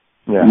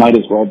 Yeah. You might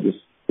as well just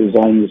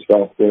design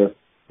yourself there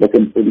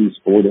looking for these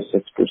 4 to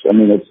 6%. I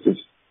mean, it's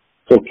just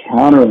so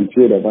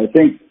counterintuitive. I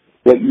think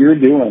what you're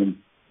doing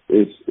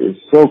is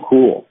so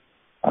cool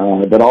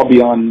that I'll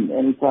be on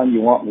anytime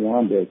you want me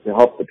on to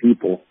help the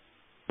people,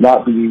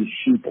 not be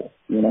sheeple,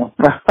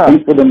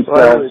 think for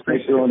themselves,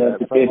 make their own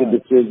educated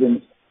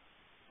decisions,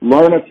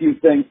 learn a few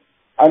things.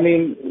 I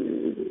mean,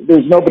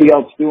 there's nobody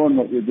else doing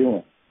what you're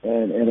doing.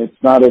 And it's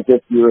not as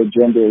if your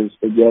agenda is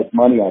to get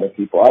money out of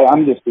people.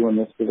 I'm just doing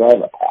this because I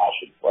have a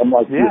passion. I'm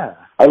like, Yeah.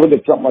 I look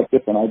at something like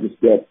this and I just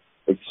get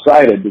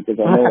excited because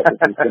I know what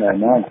this is going to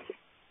amount to.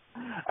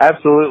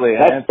 Absolutely.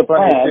 That's and the it's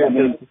funny, plan. too, I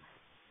mean, 'cause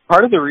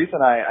part of the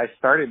reason I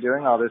started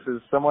doing all this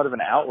is somewhat of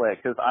an outlet,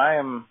 because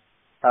I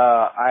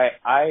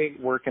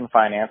work in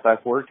finance.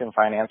 I've worked in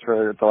finance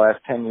for the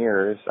last 10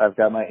 years. I've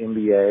got my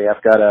MBA.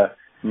 I've got a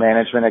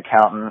management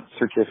accountant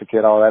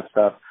certificate, all that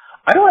stuff.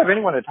 I don't have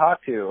anyone to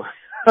talk to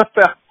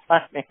about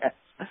finance.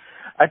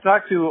 I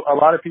talk to a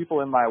lot of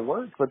people in my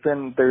work, but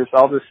then there's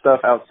all this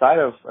stuff outside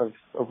of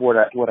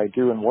what I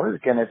do in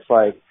work, and it's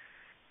like,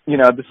 you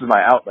know, this is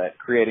my outlet,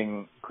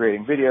 creating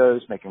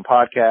videos, making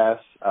podcasts,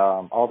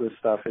 all this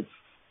stuff. It's,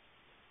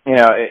 you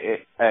know,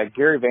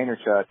 Gary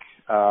Vaynerchuk,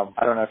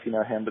 I don't know if you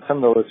know him, but some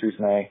of the listeners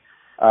may,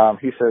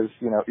 he says,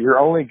 you know, you're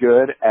only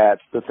good at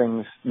the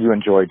things you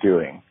enjoy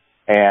doing.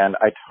 And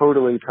I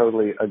totally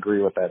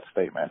agree with that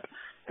statement.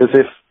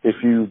 Because if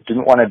you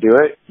didn't want to do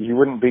it, you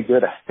wouldn't be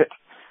good at it.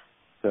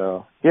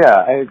 So, yeah,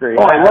 I agree.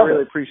 Oh, I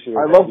really appreciate it.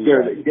 I love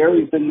Gary.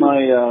 Gary's in my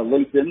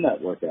LinkedIn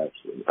network,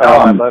 actually.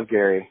 I love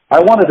Gary. I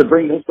wanted to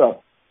bring this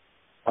up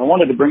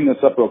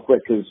real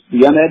quick because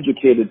the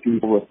uneducated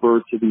people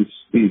refer to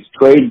these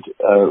trade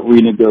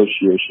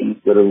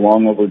renegotiations that are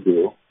long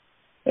overdue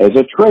as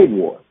a trade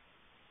war.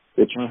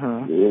 It's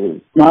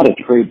not a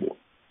trade war.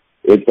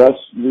 It's us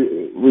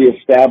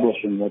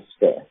reestablishing what's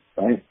there,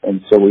 right?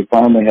 And so we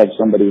finally have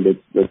somebody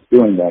that's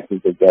doing that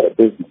because they've got a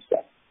business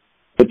done.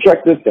 But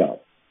check this out.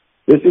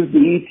 This is the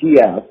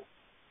ETF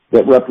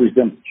that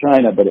represents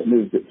China, but it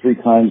moves at 3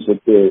 times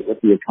what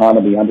the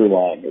economy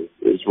underlying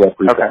is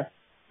representing. Okay.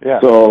 Yeah.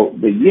 So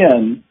the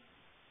yen,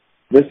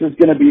 this is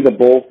going to be the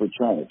bull for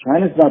China.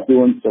 China's not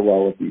doing so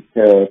well with these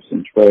tariffs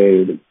and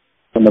trade and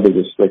some other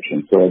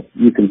restrictions. So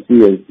you can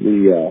see as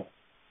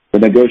the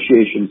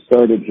negotiations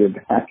started here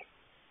back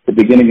at the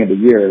beginning of the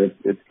year,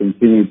 it's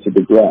continued to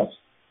progress.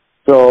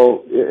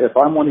 So if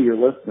I'm one of your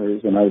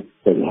listeners and I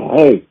say,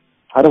 hey,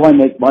 how do I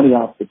make money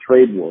off the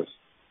trade wars?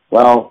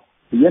 Well,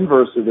 the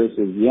inverse of this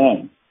is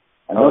yang.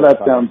 I know that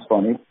sounds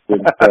funny.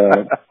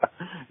 It's,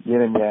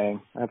 yin and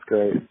yang. That's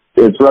great.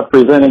 It's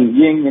representing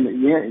yin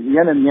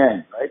and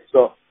yang, right?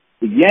 So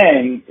the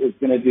yang is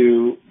going to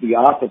do the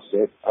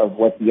opposite of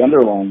what the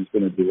underlying is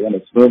going to do, and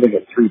it's moving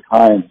at 3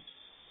 times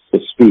the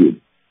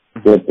speed.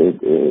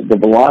 The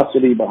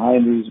velocity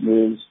behind these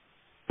moves,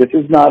 this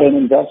is not an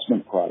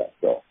investment product,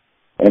 though.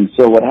 And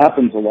so what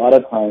happens a lot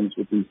of times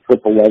with these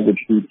triple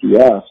leveraged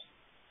ETFs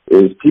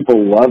is people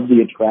love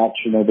the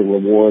attraction of the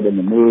reward and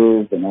the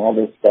move and all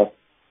this stuff,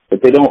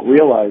 but they don't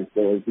realize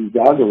that these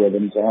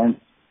algorithms aren't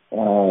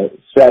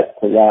set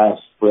to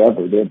last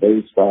forever. They're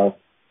based off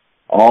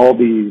all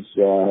these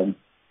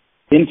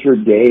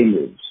intraday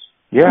moves,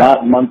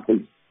 not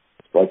monthly,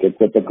 like a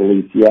typical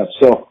ETF.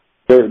 So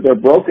they're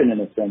broken in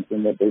a sense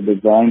in that they're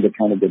designed to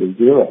kind of get a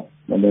zero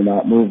when they're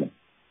not moving.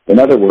 In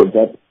other words,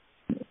 that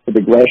the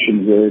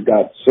regressions there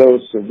got so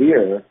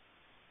severe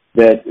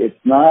that it's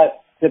not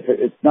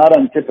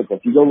untypical.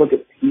 If you go look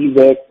at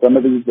PVIX, some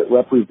of these that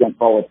represent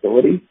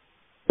volatility,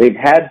 they've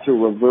had to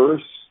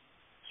reverse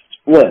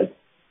split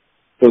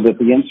so that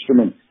the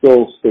instrument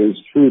still stays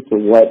true to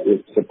what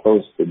it's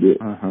supposed to do.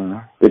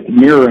 It's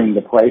mirroring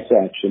the price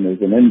action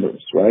as an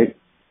inverse, right?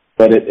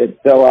 But it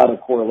fell out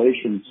of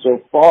correlation so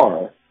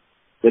far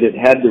that it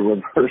had to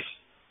reverse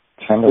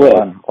 10 to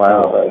 1.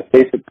 Wow.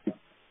 Basically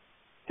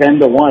 10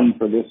 to 1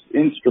 for this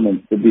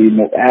instrument to be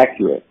more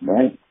accurate,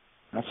 right?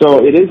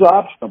 So it is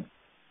optional.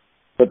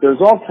 But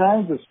there's all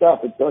kinds of stuff.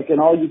 It's like an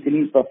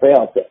all-you-can-eat buffet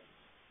out there.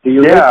 To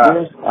your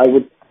listeners, I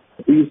would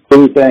these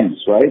 2 things,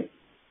 right?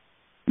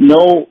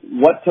 Know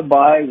what to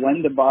buy,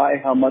 when to buy,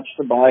 how much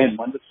to buy, and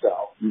when to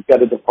sell. You've got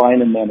to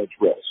define and manage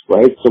risk,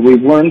 right? So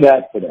we've learned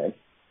that today.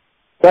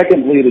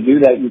 Secondly, to do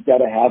that, you've got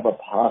to have a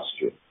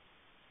posture,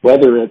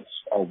 whether it's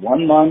a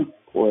 1 month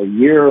or a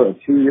year or a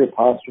 2-year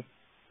posture,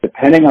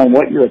 depending on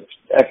what your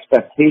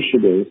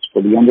expectation is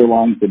for the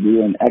underlying to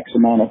do in X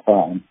amount of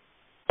time.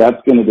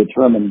 That's going to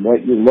determine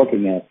what you're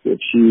looking at to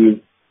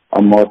achieve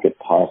a market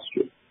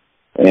posture.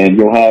 And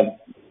you'll have,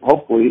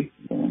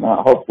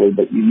 not hopefully,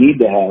 but you need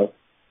to have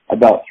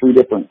about 3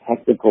 different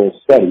technical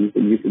studies,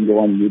 and you can go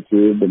on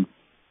YouTube and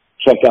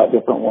check out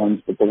different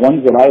ones. But the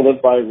ones that I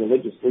live by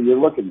religiously, you're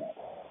looking at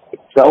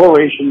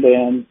acceleration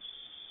bands,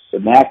 the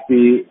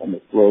MACD, and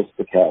the slow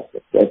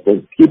stochastic.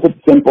 Keep it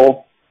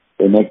simple.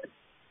 They make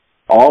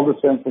all the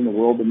sense in the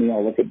world to me.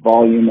 I'll look at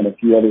volume and a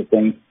few other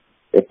things.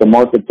 If the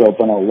market's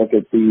open, I'll look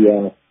at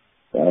the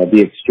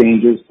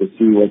exchanges to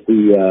see what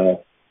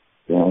the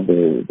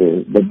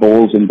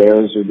bulls and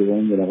bears are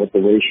doing, what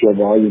the ratio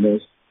volume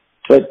is.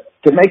 But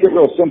to make it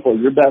real simple,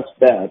 your best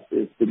bet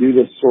is to do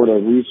this sort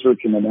of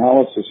research and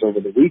analysis over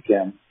the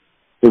weekend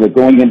so that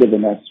going into the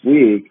next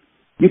week,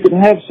 you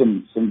can have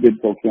some good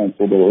till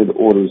canceled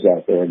orders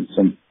out there and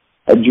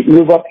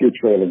move up your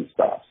trailing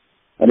stops.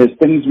 And as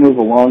things move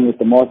along with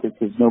the market,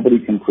 because nobody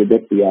can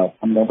predict the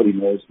outcome, nobody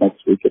knows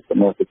next week if the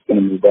market's going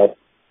to move up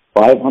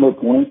 500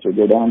 points or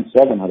go down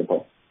 700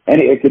 points.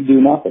 And it could do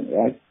nothing,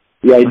 right?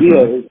 The idea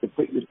is to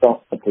put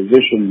yourself in a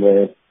position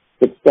where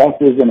success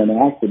isn't an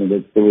accident.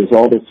 It's the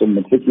result of some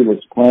meticulous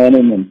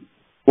planning and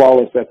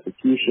flawless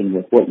execution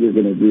with what you're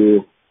going to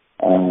do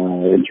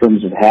in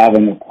terms of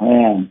having a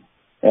plan.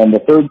 And the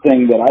third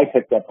thing that I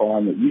picked up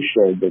on that you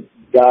showed that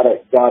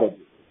gotta do.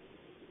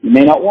 You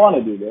may not want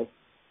to do this,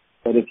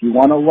 but if you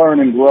want to learn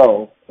and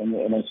grow and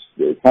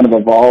it's kind of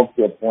evolve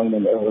to a point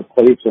or a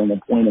place or a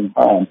point in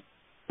time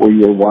where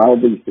you're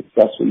wildly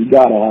successful, you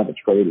got to have a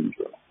trading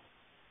journal.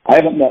 I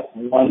haven't met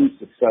one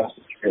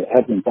successful trader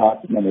that hasn't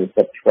documented or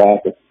kept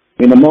track of.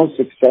 I mean, the most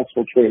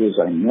successful traders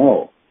I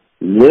know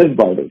live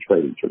by their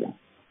trading journal.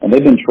 And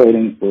they've been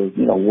trading for,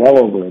 well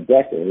over a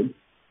decade,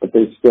 but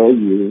they still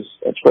use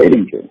a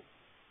trading journal.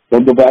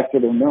 They'll go back to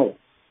their notes,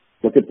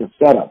 look at the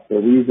setup, the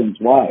reasons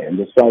why, and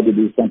decide to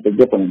do something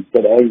different.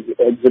 Instead of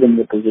exiting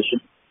the position,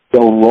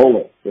 they'll roll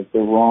it with the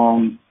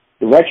wrong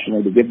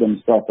direction to give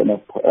themselves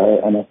enough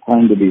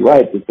time to be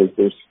right, because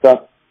they're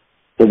stuck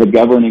to the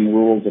governing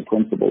rules of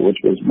principle, which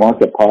was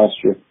market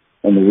posture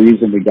and the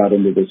reason we got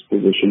into this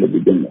position to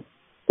begin with.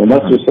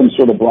 Unless there's some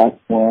sort of black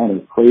swan or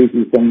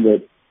crazy thing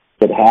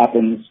that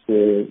happens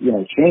to,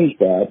 change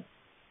that,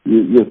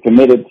 you're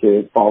committed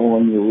to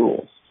following your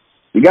rules.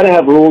 You got to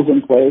have rules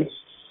in place.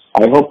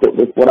 I hope that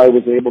with what I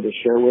was able to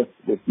share with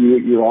you,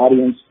 your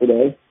audience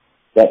today,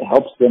 that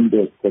helps them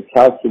to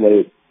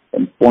calculate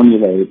and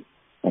formulate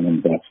an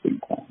investing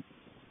plan.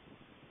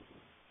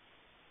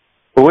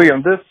 Well,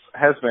 William, this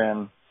has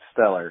been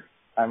stellar.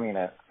 I mean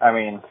it. I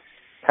mean,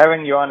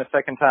 having you on a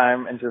second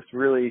time and just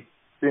really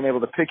being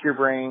able to pick your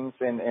brains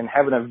and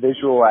having a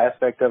visual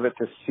aspect of it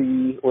to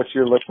see what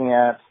you're looking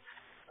at.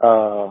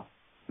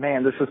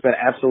 Man, this has been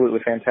absolutely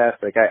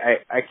fantastic.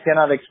 I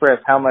cannot express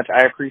how much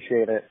I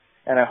appreciate it,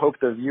 and I hope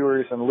the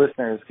viewers and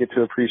listeners get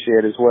to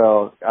appreciate it as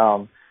well.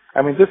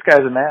 I mean, this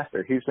guy's a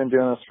master. He's been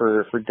doing this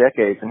for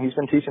decades, and he's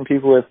been teaching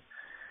people with,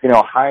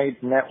 high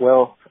net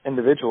wealth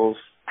individuals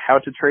how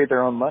to trade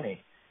their own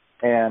money.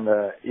 And,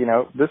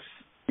 this,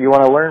 you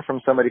want to learn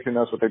from somebody who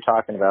knows what they're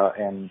talking about,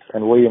 and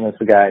William is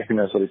the guy who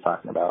knows what he's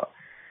talking about.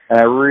 And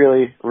I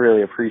really,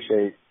 really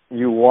appreciate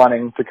you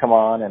wanting to come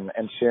on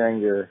and sharing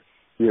your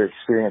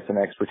experience and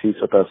expertise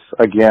with us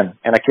again.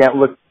 And I can't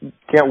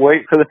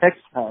wait for the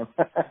next time.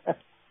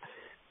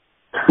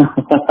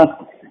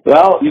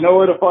 Well, you know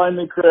where to find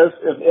me, Chris.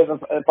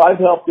 If I've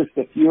helped just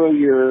a few of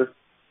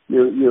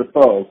your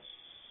folks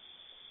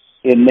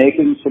in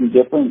making some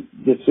different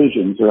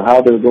decisions or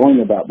how they're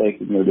going about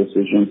making their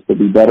decisions to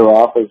be better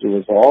off as a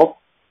result,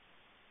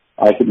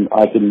 I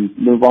can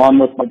move on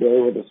with my day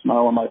with a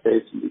smile on my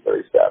face and be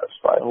very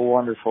satisfied. Oh,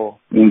 wonderful.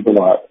 It means a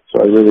lot.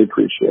 So I really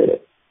appreciate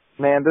it.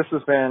 Man, this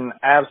has been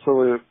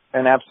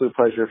an absolute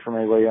pleasure for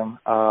me, William.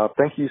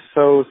 Thank you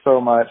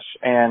so much.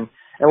 And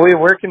William,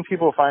 where can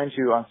people find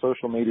you on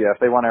social media if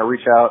they want to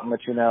reach out and let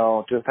you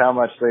know just how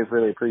much they've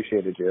really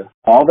appreciated you?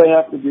 All they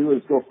have to do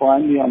is go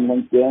find me on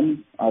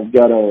LinkedIn. I've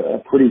got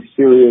a pretty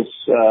serious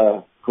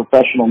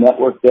professional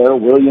network there,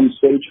 William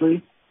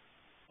Satre.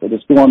 So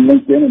just go on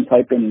LinkedIn and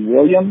type in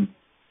William,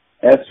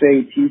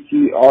 Sattree,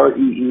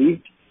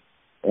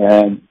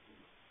 and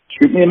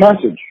shoot me a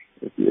message.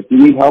 If you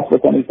need help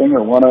with anything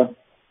or want to,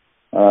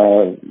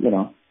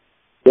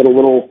 get a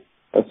little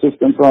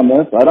assistance on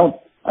this, I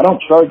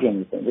don't charge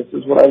anything. This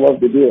is what I love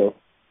to do.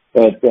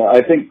 But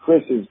I think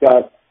Chris is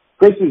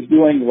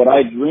doing what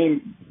I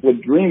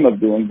would dream of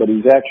doing, but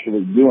he's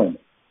actually doing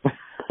it.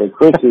 So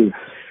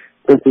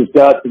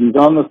he's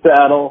on the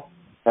saddle,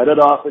 headed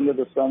off into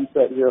the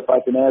sunset here. If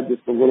I can add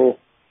just a little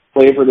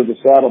flavor to the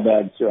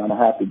saddlebags here, I'm a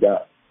happy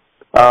guy.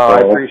 Oh, I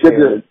appreciate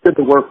it. It's good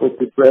to work with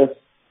you, Chris,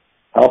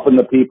 helping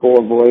the people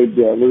avoid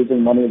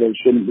losing money they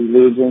shouldn't be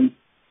losing.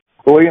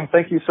 William,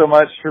 thank you so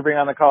much for being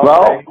on the call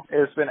today.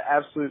 It's been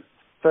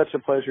such a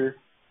pleasure.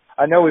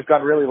 I know we've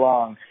gone really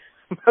long,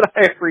 but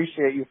I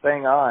appreciate you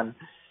staying on.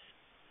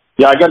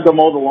 Yeah, I got to go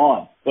mow the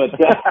lawn. But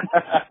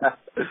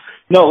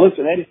no,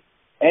 listen,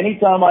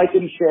 anytime I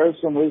can share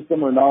some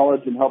wisdom or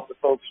knowledge and help the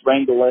folks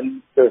wrangle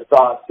in their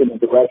thoughts in a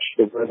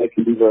direction where they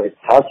can be very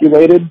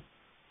calculated,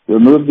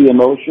 remove the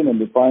emotion and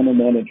define and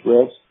manage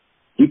risk,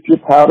 keep your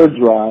powder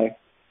dry,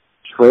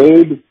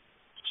 trade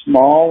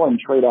small and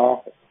trade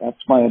often. That's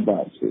my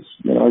advice. As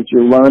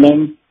you're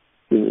learning,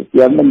 if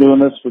you haven't been doing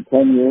this for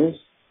 10 years,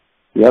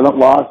 you haven't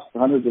lost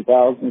hundreds of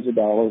thousands of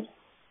dollars,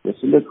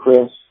 listen to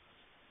Chris.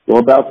 Go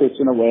about this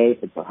in a way,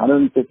 if it's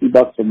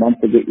 $150 a month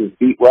to get your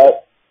feet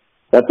wet,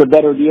 that's a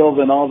better deal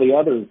than all the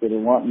others that are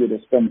wanting you to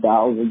spend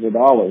thousands of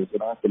dollars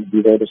and aren't going to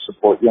be there to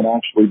support you and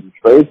actually do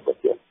trades with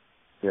you.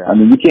 Yeah. I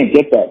mean, you can't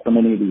get that from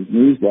any of these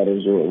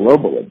newsletters or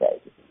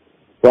robo-advisors.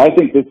 So I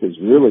think this is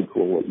really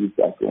cool what you've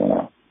got going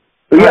on.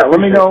 So yeah, let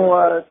me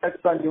know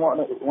next time you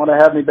want to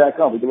have me back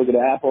on. We can look at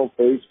Apple,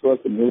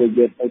 Facebook, and really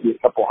get maybe a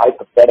couple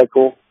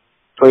hypothetical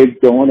trades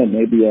going and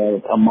maybe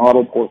a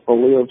model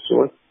portfolio of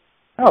sorts.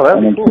 Oh,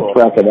 that'd be cool. Keep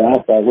track of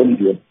that. That wouldn't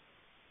be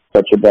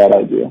such a bad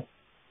idea.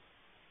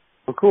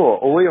 Well, cool.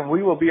 Well, William,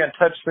 we will be in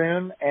touch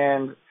soon,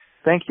 and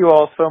thank you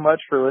all so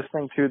much for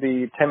listening to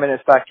the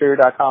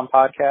 10MinuteStockTrader.com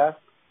podcast.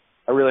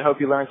 I really hope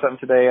you learned something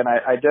today, and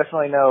I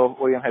definitely know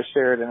William has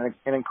shared an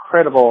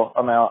incredible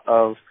amount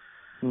of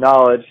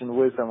knowledge and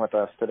wisdom with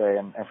us today,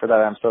 and for that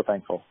I'm so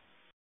thankful.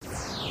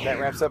 That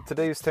wraps up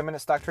today's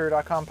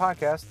 10MinuteStockTrader.com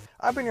podcast.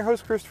 I've been your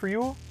host, Christopher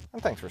Ewell,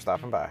 and thanks for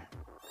stopping by.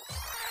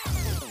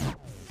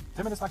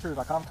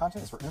 10MinuteStockTrader.com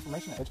content is for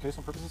information and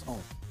educational purposes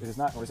only. It is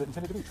not, nor is it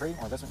intended to be, trading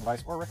or investment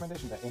advice or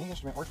recommendation that any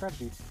instrument or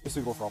strategy is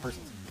suitable for all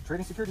persons.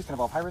 Trading securities can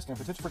involve high risk and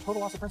potential for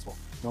total loss of principal.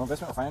 No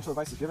investment or financial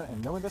advice is given,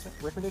 and no investment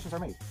recommendations are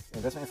made.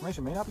 Investment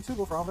information may not be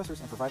suitable for all investors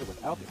and provided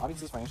without the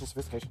audience's financial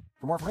sophistication.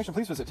 For more information,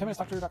 please visit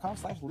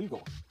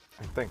 10MinuteStockTrader.com/legal.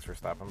 And thanks for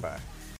stopping by.